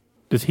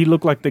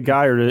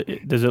guy, or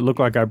does it look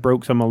like I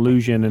broke some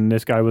illusion and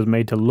this guy was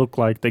made to look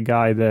like the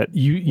guy that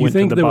You went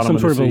think to the there was bottom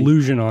some of sort the of sea?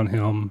 illusion on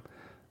him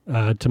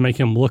to make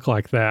him look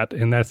like that,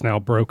 and that's now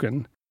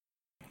broken.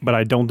 But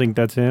I don't think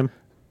that's him.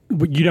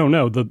 But you don't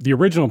know. The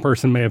original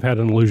person may have had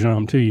an illusion on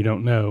him too. You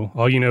don't know.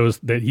 All you know is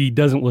that he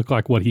doesn't look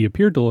like what he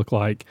appeared to look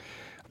like.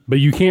 But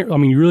you can't,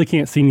 you really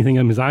can't see anything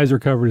of him. His eyes are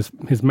covered.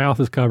 His mouth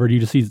is covered. You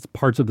just see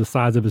parts of the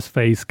sides of his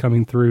face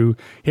coming through.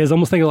 He has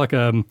almost think of like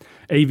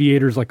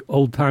aviator's like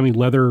old-timey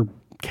leather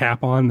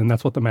cap on, and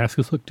that's what the mask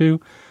is hooked to.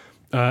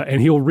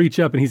 And he'll reach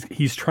up and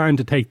he's trying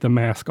to take the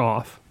mask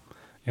off.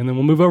 And then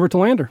we'll move over to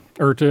Lander,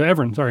 or to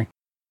Everin, sorry.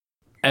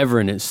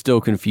 Everin is still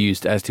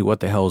confused as to what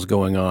the hell is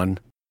going on.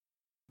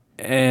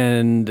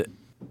 And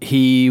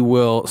he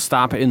will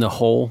stop in the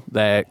hole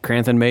that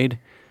Cranton made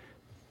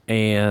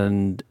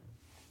and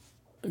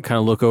kind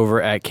of look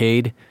over at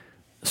Cade.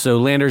 So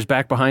Lander's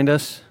back behind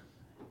us.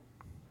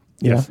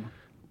 Yeah.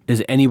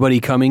 Is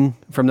anybody coming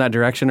from that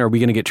direction? Or are we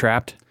going to get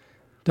trapped?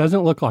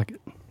 Doesn't look like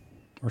it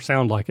or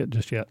sound like it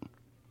just yet.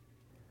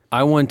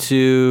 I want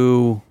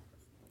to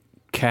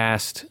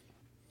cast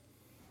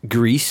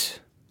Grease.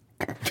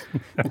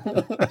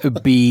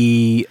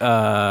 Be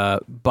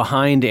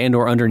behind and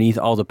or underneath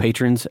all the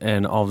patrons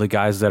and all the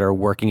guys that are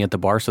working at the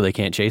bar so they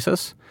can't chase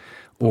us.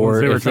 Or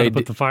they were if trying to d-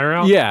 put the fire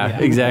out? Yeah,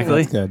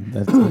 exactly. That's good.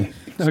 That's good.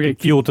 Okay,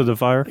 Fuel to the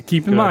fire.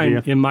 keep in Good mind,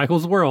 idea. in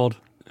Michael's world,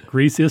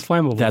 grease is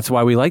flammable. That's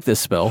why we like this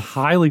spell.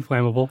 highly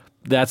flammable.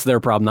 That's their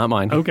problem, not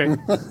mine. Okay,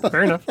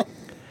 fair enough.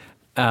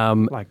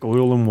 Like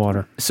oil and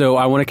water. So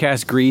I want to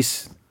cast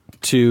Grease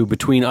to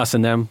between us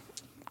and them.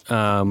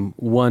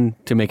 One,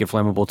 to make it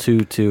flammable.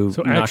 Two, to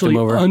So knock actually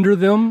them over. under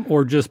them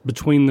or just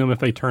between them if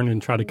they turn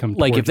and try to come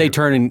Like if towards they you?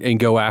 turn and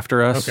go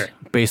after us. Okay,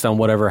 based on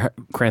whatever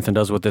Cranthon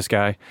does with this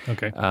guy.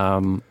 Okay.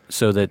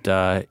 So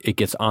that it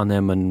gets on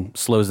them and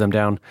slows them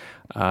down.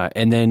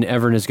 And then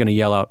Everin is going to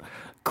yell out,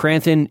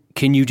 Cranthon,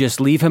 can you just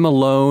leave him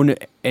alone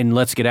and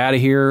let's get out of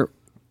here?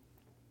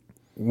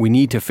 We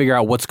need to figure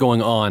out what's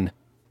going on.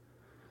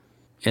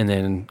 And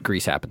then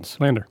Grease happens.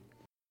 Lander.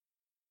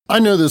 I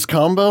know this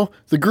combo.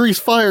 The Grease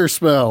Fire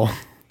spell.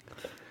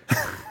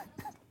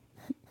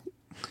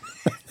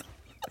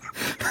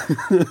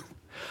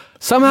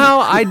 Somehow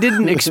I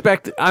didn't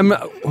expect.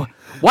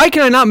 Why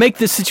can I not make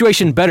this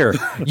situation better?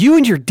 You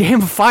and your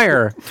damn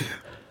fire.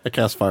 I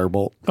cast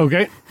Firebolt.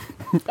 Okay.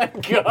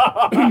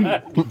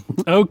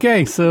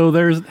 Okay, so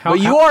there's... But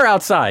you are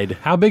outside.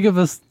 How big of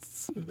is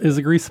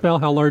a grease spell?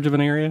 How large of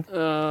an area?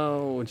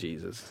 Oh,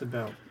 Jesus. It's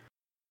about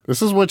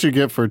This is what you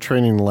get for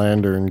training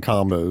Lander in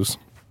combos.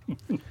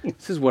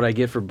 This is what I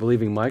get for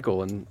believing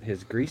Michael and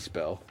his grease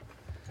spell.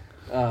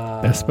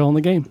 Best spell in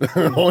the game.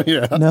 Oh,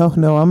 yeah.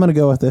 No, I'm going to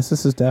go with this.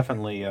 This is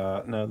definitely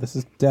this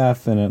is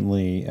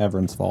definitely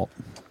Everin's fault.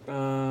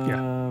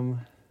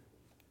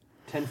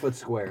 10-foot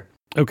square.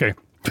 Okay.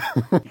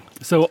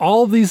 So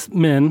all of these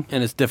men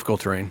And it's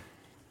difficult terrain.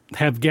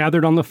 have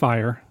gathered on the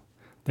fire.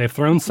 They've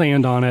thrown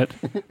sand on it.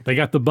 They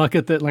got the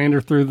bucket that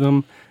Lander threw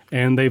them,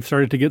 and they've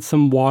started to get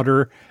some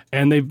water,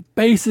 and they've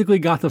basically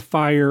got the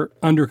fire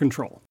under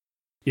control.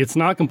 It's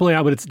not completely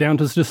out, but it's down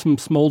to just some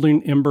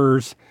smoldering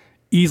embers,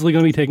 easily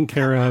going to be taken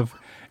care of.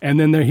 And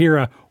then they hear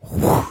a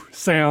whoosh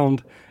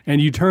sound,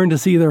 and you turn to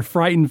see their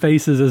frightened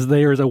faces as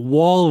there is a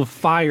wall of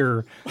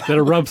fire that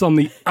erupts on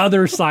the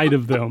other side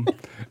of them.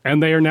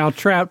 And they are now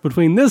trapped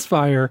between this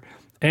fire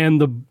and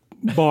the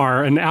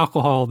bar and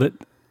alcohol that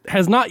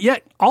has not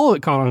yet all of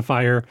it caught on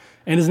fire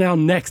and is now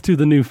next to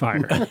the new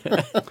fire.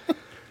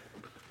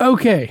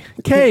 Okay,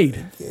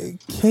 Cade.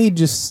 Cade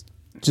just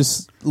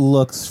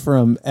looks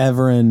from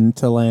Everin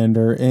to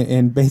Lander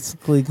and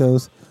basically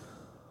goes,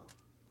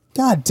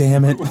 God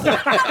damn it.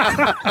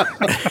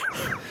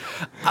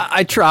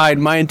 I tried.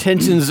 My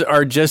intentions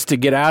are just to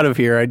get out of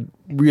here. I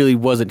really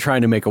wasn't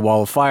trying to make a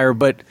wall of fire.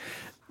 But,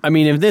 I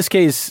mean, in this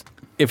case,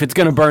 if it's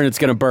going to burn, it's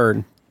going to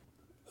burn.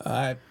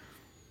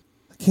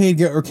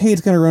 Cade's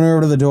going to run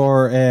over to the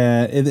door,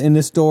 and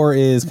this door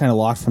is kind of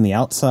locked from the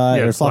outside,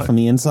 Yeah, or it's it's locked from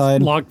the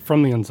inside. Locked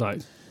from the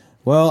inside.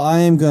 Well, I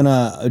am going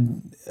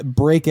to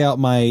break out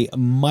my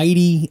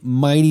mighty,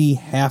 mighty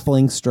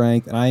halfling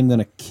strength, and I am going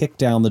to kick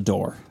down the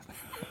door.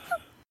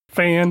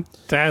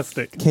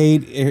 Fantastic.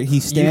 Cade, he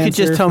stands You could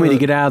just there tell me for- to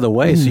get out of the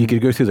way so you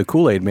could go through the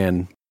Kool-Aid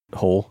Man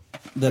hole.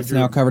 That's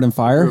now covered in a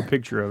fire?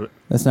 picture of it.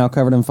 That's now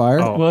covered in fire?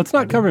 Oh. Well, it's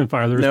not covered in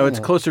fire. There's No, it's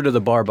closer to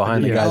the bar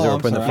behind the Yeah. guys that Oh, were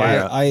putting the I'm fire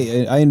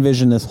sorry. out. I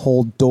envision this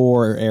whole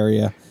door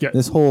area. Yeah.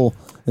 This whole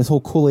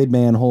Kool-Aid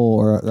Man hole,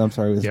 or I'm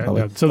sorry, this Yeah,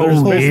 probably, no. So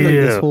there's basically basically-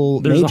 this whole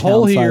there's a Mage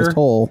hole Hound-sized here.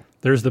 hole.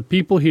 There's the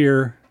people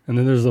here, and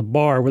then there's a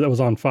bar that was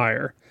on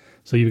fire.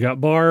 So you've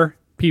got bar,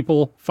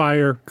 people,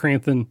 fire,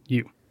 Cranthon,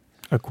 you.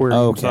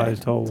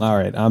 Aquarium-sized hole. All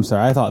right. I'm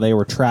sorry. I thought they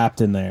were trapped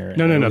in there.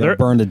 No, and no, were they're-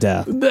 burned to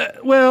death.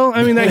 Well,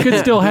 I mean, that could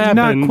still happen.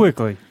 Not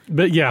quickly.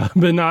 But yeah,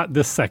 but not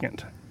this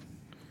second.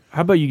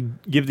 How about you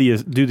do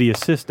the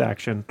assist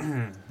action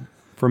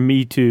for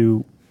me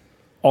to?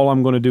 All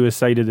I'm going to do is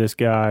say to this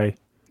guy,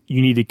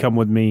 "You need to come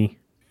with me,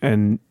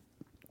 and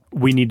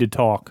we need to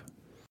talk."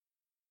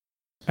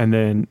 And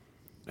then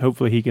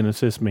hopefully he can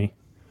assist me,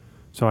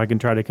 so I can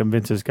try to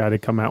convince this guy to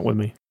come out with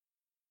me.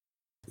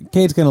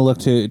 Cade's going to look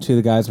to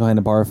the guys behind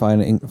the bar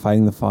fighting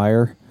the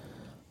fire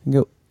and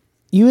go,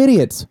 "You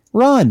idiots,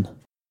 run!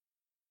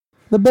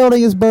 The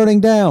building is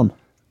burning down."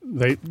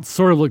 They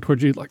sort of look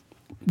towards you like,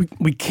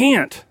 we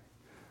can't.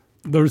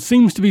 There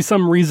seems to be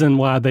some reason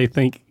why they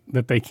think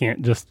that they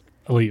can't just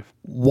leave.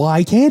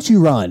 Why can't you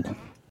run?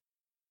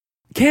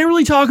 Can't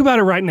really talk about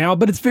it right now,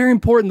 but it's very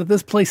important that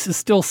this place is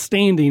still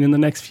standing in the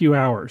next few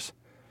hours.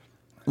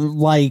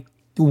 Like,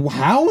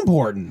 how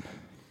important?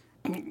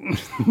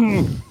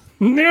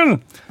 Yeah. All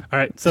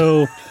right,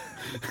 so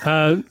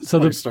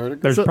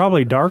There's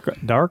probably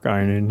dark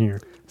iron in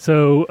here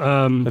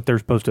that they're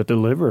supposed to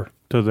deliver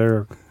to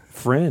their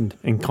friend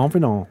and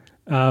confidant.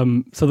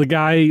 So the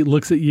guy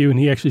looks at you and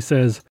he actually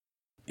says,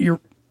 "You're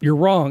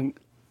wrong.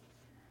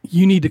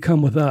 You need to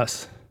come with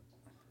us.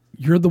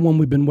 You're the one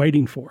we've been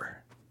waiting for."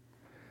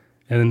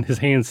 And then his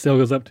hand still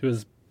goes up to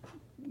his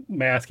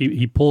mask.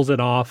 He pulls it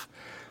off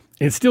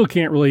and still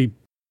can't really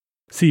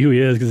see who he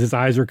is because his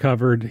eyes are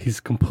covered.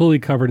 He's completely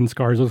covered in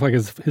scars. Looks like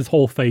his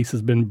whole face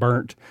has been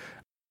burnt,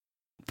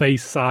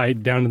 face,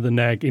 side, down to the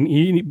neck. And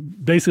he,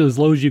 basically as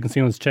low as you can see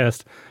on his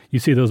chest, you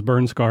see those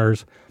burn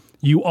scars.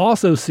 You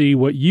also see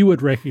what you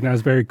would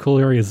recognize very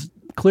clearly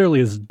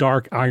as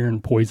dark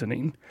iron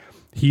poisoning.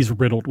 He's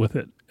riddled with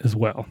it as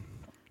well.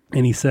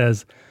 And he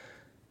says,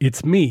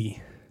 "It's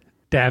me,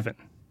 Davin."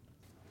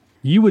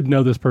 You would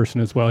know this person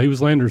as well. He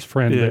was Lander's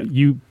friend, Yeah. but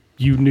you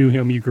knew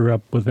him, you grew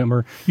up with him,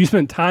 or you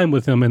spent time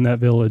with him in that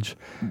village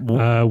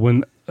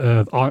when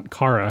Aunt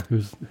Kara,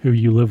 who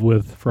you live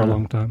with for a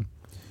long time.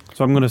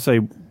 So I'm going to say,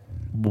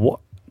 what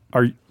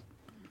are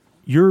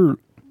you're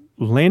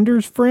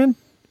Lander's friend?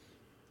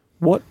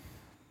 What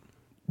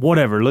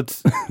Whatever.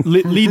 Let's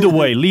lead the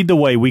way. Lead the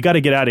way. We got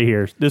to get out of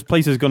here. This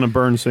place is going to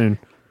burn soon.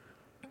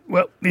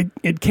 Well,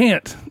 it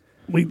can't.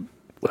 We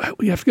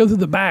have to go through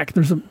the back.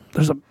 There's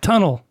a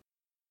tunnel.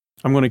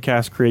 I'm going to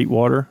cast Create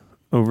Water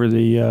over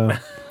the...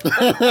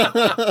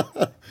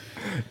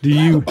 Do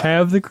you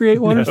have the Create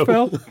Water No.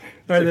 spell?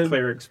 It's a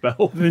cleric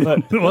spell.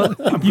 But Well,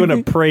 I'm going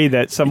to pray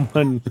that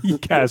someone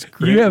cast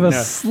Create. you have a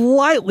No.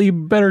 slightly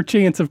better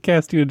chance of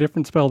casting a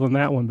different spell than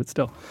that one, but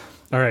still.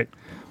 All right.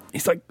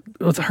 He's like,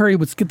 let's hurry.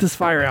 Let's get this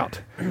fire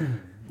out.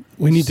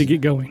 We need to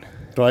get going.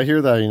 Do I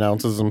hear that he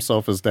announces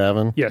himself as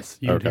Davin? Yes,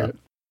 you Okay. do it.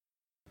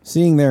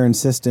 Seeing their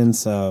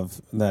insistence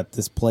of that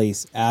this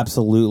place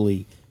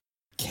absolutely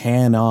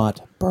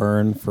cannot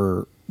burn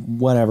for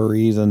whatever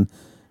reason,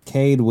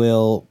 Cade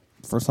will,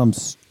 for some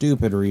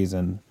stupid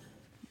reason,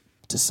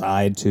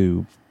 decide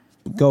to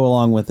go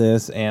along with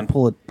this and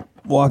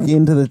walk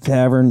into the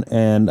tavern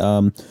and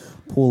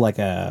pull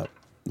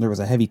there was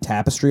a heavy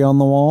tapestry on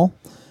the wall,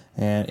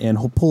 and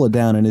he'll pull it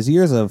down. And his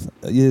years of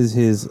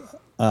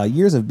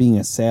being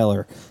a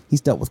sailor,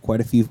 he's dealt with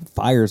quite a few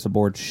fires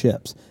aboard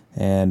ships,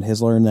 and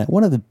has learned that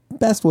one of the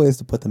best ways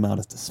to put them out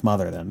is to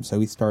smother them. So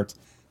he starts.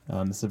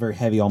 This is a very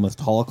heavy, almost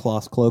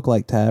Holocaust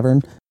cloak-like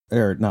tavern,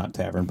 or not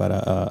tavern, but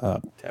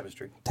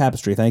Tapestry.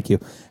 tapestry. Thank you.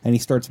 And he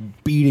starts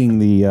beating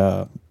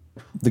the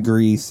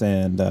grease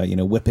and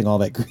whipping all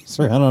that grease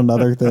around on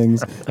other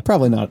things.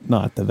 Probably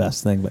not the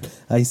best thing, but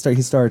he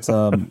starts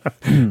smothering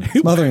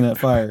that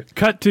fire.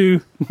 Cut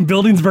to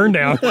buildings burned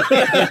down.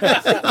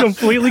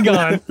 Completely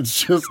gone.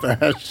 It's just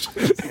ash.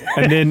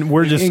 And then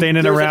we're just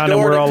standing There's a around and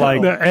door we're to all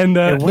like, tunnel.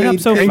 And went up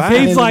so and fast.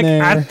 Cade's like, In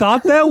there. I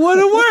thought that would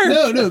have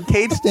worked. No,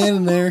 Cade's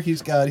standing there.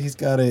 He's got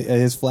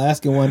his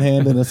flask in one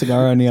hand and a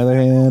cigar in the other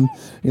hand.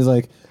 He's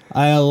like,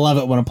 I love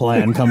it when a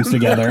plan comes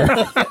together.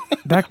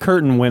 that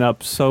curtain went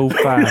up so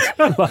fast.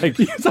 Like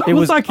It's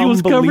almost like he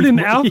was covered in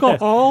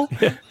unbelievable.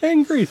 Yeah. alcohol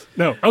and grease.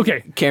 No,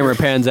 okay. Camera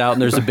pans out,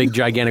 and there's a big,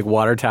 gigantic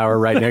water tower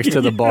right next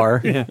to the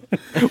bar.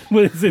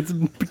 It's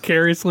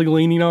precariously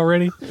leaning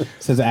already.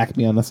 Says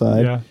Acme on the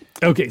side. Yeah.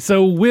 Okay,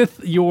 so with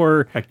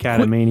your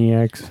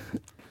Academaniacs.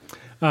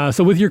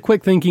 with your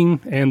quick thinking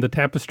and the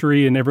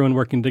tapestry and everyone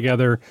working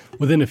together,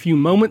 within a few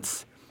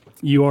moments,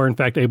 you are in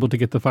fact able to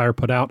get the fire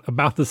put out.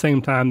 About the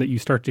same time that you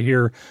start to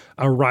hear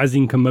a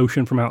rising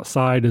commotion from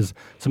outside, as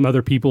some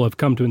other people have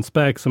come to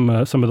inspect. Some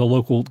of the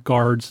local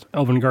guards,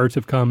 elven guards,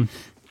 have come,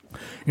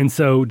 and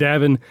so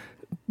Davin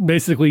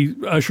basically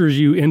ushers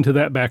you into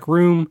that back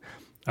room.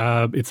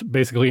 It's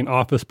basically an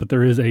office, but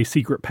there is a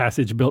secret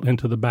passage built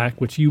into the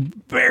back, which you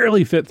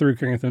barely fit through,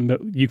 Carrington,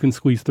 but you can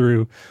squeeze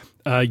through.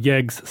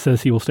 Yeggs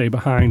says he will stay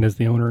behind as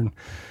the owner and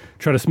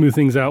try to smooth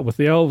things out with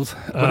the elves.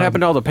 What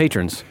happened to all the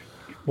patrons?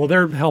 Well,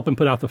 they're helping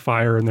put out the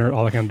fire, and they're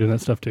all kind of doing that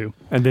stuff too.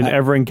 And then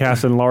Everin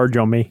casts enlarge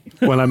on me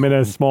when I'm in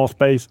a small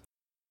space.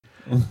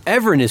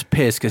 Everin is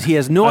pissed because he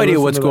has no idea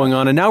listened what's to going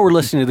on, and now we're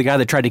listening to the guy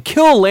that tried to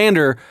kill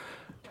Lander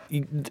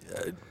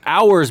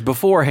hours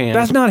beforehand.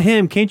 That's not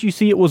him. Can't you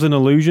see it was an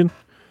illusion?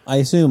 I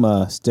assume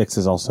Styx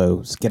is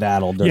also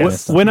skedaddled during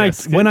Yes. this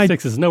time. When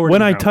Styx is nowhere to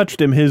when be I found.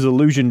 touched him, his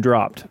illusion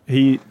dropped.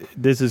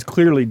 This is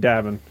clearly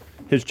Davin,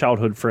 his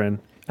childhood friend,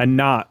 and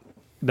not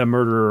the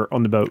murderer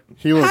on the boat.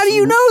 He looks, How do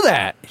you know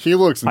that? He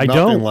looks I nothing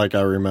don't. like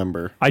I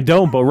remember. I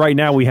don't, but right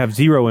now we have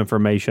zero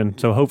information,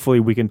 so hopefully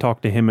we can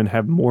talk to him and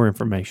have more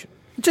information.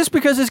 Just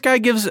because this guy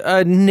gives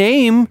a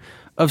name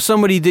of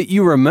somebody that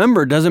you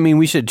remember doesn't mean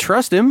we should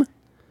trust him.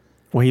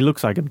 Well, he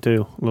looks like him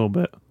too, a little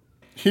bit.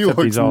 He Except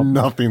looks he's all-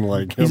 nothing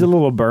like him. He's a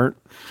little burnt,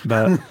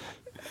 but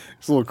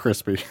He's a little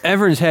crispy.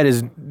 Everin's head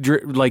is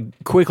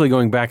quickly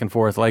going back and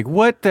forth. Like,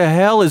 what the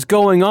hell is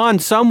going on?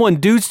 Someone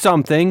do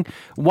something.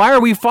 Why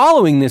are we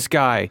following this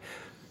guy?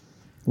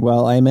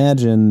 Well, I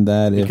imagine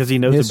that if Because he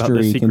knows about the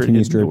history secret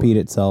continues to hidden door. repeat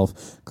itself,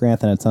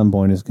 Granthan at some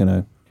point is going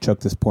to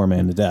choke this poor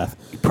man to death.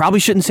 Probably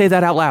shouldn't say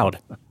that out loud.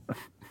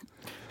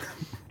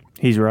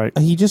 he's right.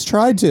 He just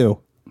tried to.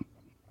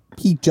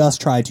 He just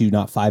tried to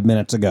not 5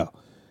 minutes ago.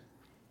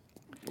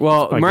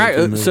 Well, Like it's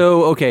a movie.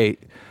 so, okay.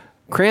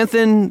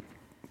 Cranthon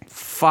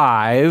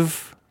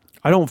 5,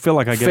 I don't feel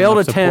like I get failed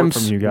enough support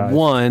attempts from you guys.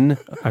 1,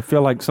 I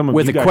feel like some of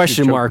with you a guys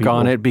question should choke mark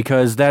on people. it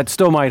because that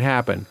still might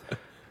happen.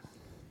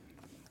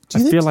 Do you I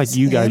think feel like these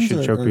you guys hands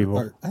should choke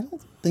people. I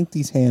don't think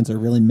these hands are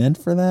really meant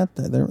for that.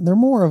 They're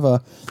more of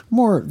a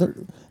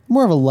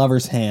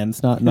lover's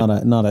hands, not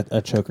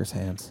a choker's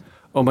hands.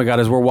 Oh my God,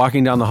 as we're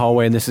walking down the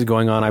hallway and this is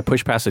going on, I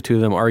push past the two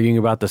of them arguing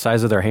about the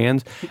size of their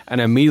hands, and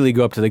I immediately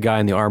go up to the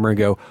guy in the armor and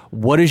go,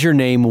 "What is your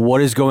name?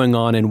 What is going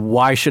on? And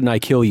why shouldn't I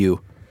kill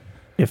you?"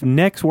 If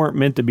necks weren't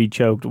meant to be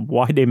choked,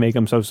 why'd they make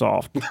them so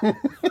soft?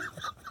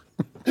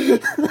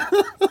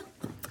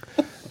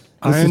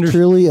 This is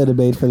truly a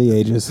debate for the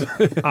ages.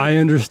 I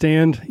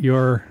understand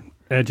your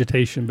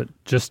agitation, but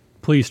just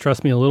please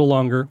trust me a little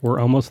longer. We're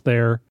almost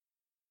there.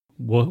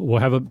 We'll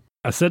have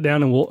a sit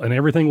down and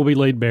everything will be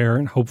laid bare,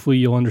 and hopefully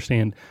you'll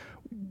understand.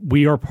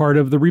 We are part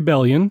of the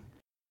rebellion.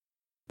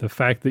 The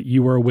fact that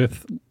you are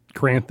with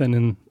Cranthon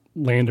and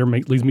Lander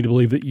leads me to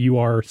believe that you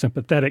are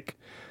sympathetic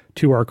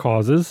to our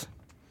causes.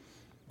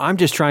 I'm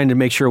just trying to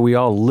make sure we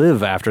all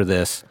live after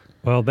this.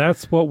 Well,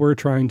 that's what we're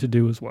trying to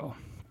do as well.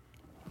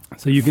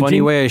 So you can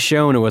Funny way of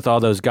showing it with all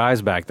those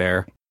guys back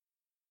there.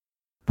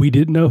 We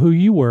didn't know who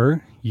you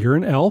were. You're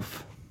an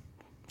elf.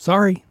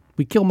 Sorry,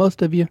 we kill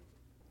most of you.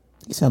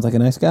 He sounds like a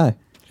nice guy.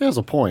 He has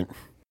a point.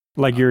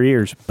 Like your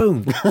ears.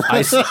 Boom.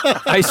 I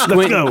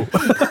squint.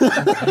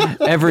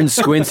 Everin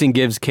squints and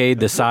gives Cade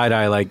the side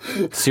eye. Like,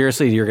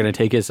 seriously, you're going to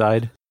take his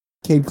side?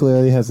 Cade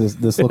clearly has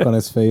this look on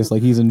his face,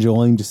 like he's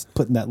enjoying just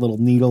putting that little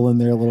needle in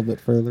there a little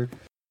bit further.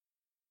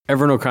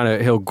 Everin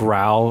he'll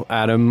growl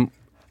at him,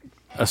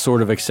 a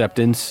sort of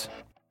acceptance,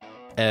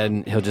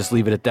 and he'll just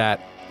leave it at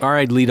that. All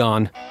right, lead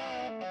on.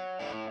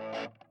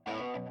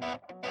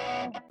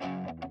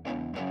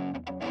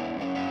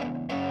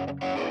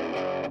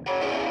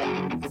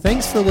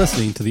 Thanks for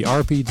listening to the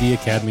RPG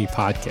Academy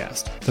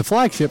podcast, the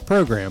flagship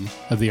program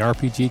of the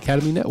RPG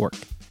Academy Network.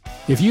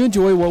 If you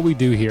enjoy what we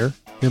do here,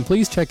 then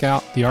please check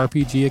out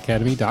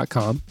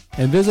therpgacademy.com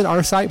and visit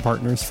our site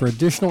partners for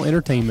additional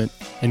entertainment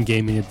and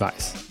gaming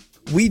advice.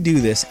 We do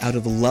this out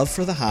of love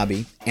for the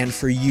hobby and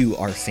for you,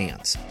 our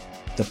fans.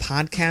 The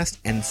podcast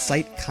and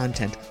site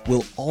content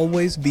will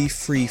always be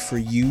free for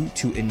you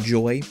to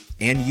enjoy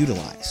and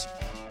utilize.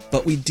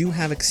 But we do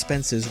have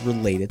expenses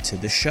related to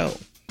the show.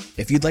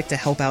 If you'd like to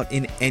help out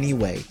in any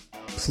way,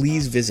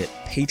 please visit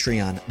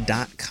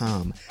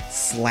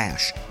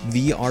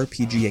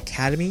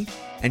patreon.com/therpgacademy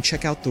and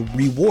check out the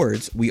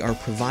rewards we are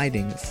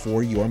providing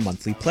for your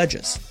monthly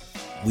pledges.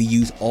 We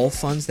use all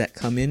funds that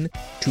come in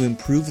to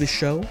improve the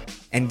show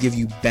and give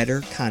you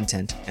better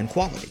content and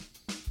quality.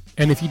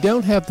 And if you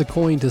don't have the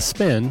coin to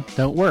spend,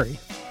 don't worry.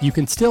 You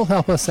can still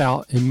help us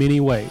out in many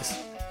ways.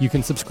 You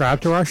can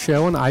subscribe to our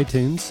show on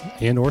iTunes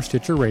and or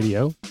Stitcher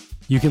Radio.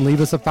 You can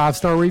leave us a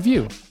 5-star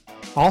review.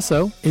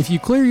 Also, if you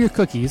clear your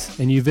cookies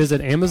and you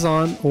visit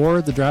Amazon or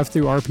the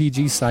Drive-Thru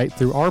RPG site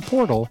through our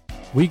portal,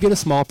 we get a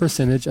small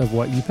percentage of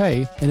what you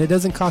pay, and it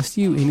doesn't cost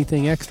you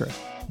anything extra.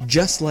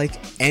 Just like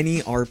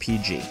any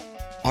RPG,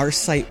 our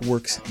site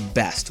works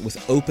best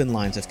with open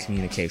lines of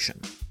communication.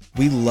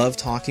 We love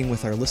talking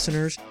with our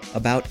listeners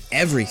about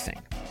everything.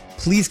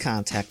 Please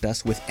contact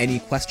us with any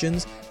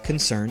questions,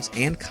 concerns,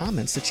 and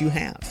comments that you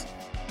have.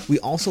 We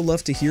also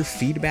love to hear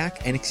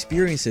feedback and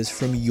experiences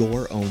from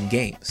your own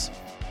games.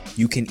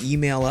 You can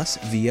email us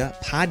via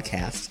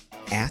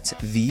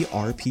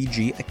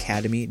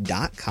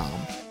podcast@therpgacademy.com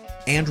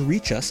and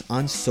reach us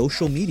on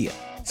social media,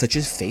 such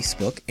as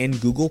Facebook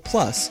and Google+,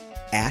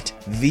 at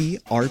The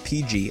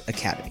RPG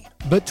Academy.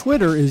 But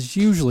Twitter is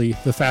usually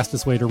the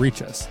fastest way to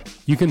reach us.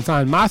 You can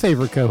find my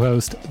favorite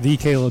co-host, The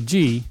Caleb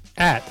G,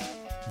 at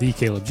The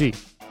Caleb G.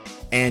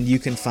 And you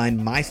can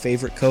find my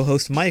favorite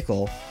co-host,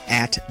 Michael,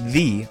 at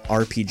The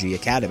RPG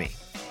Academy.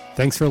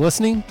 Thanks for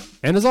listening,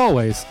 and as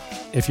always,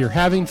 if you're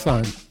having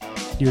fun,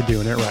 you're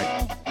doing it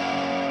right.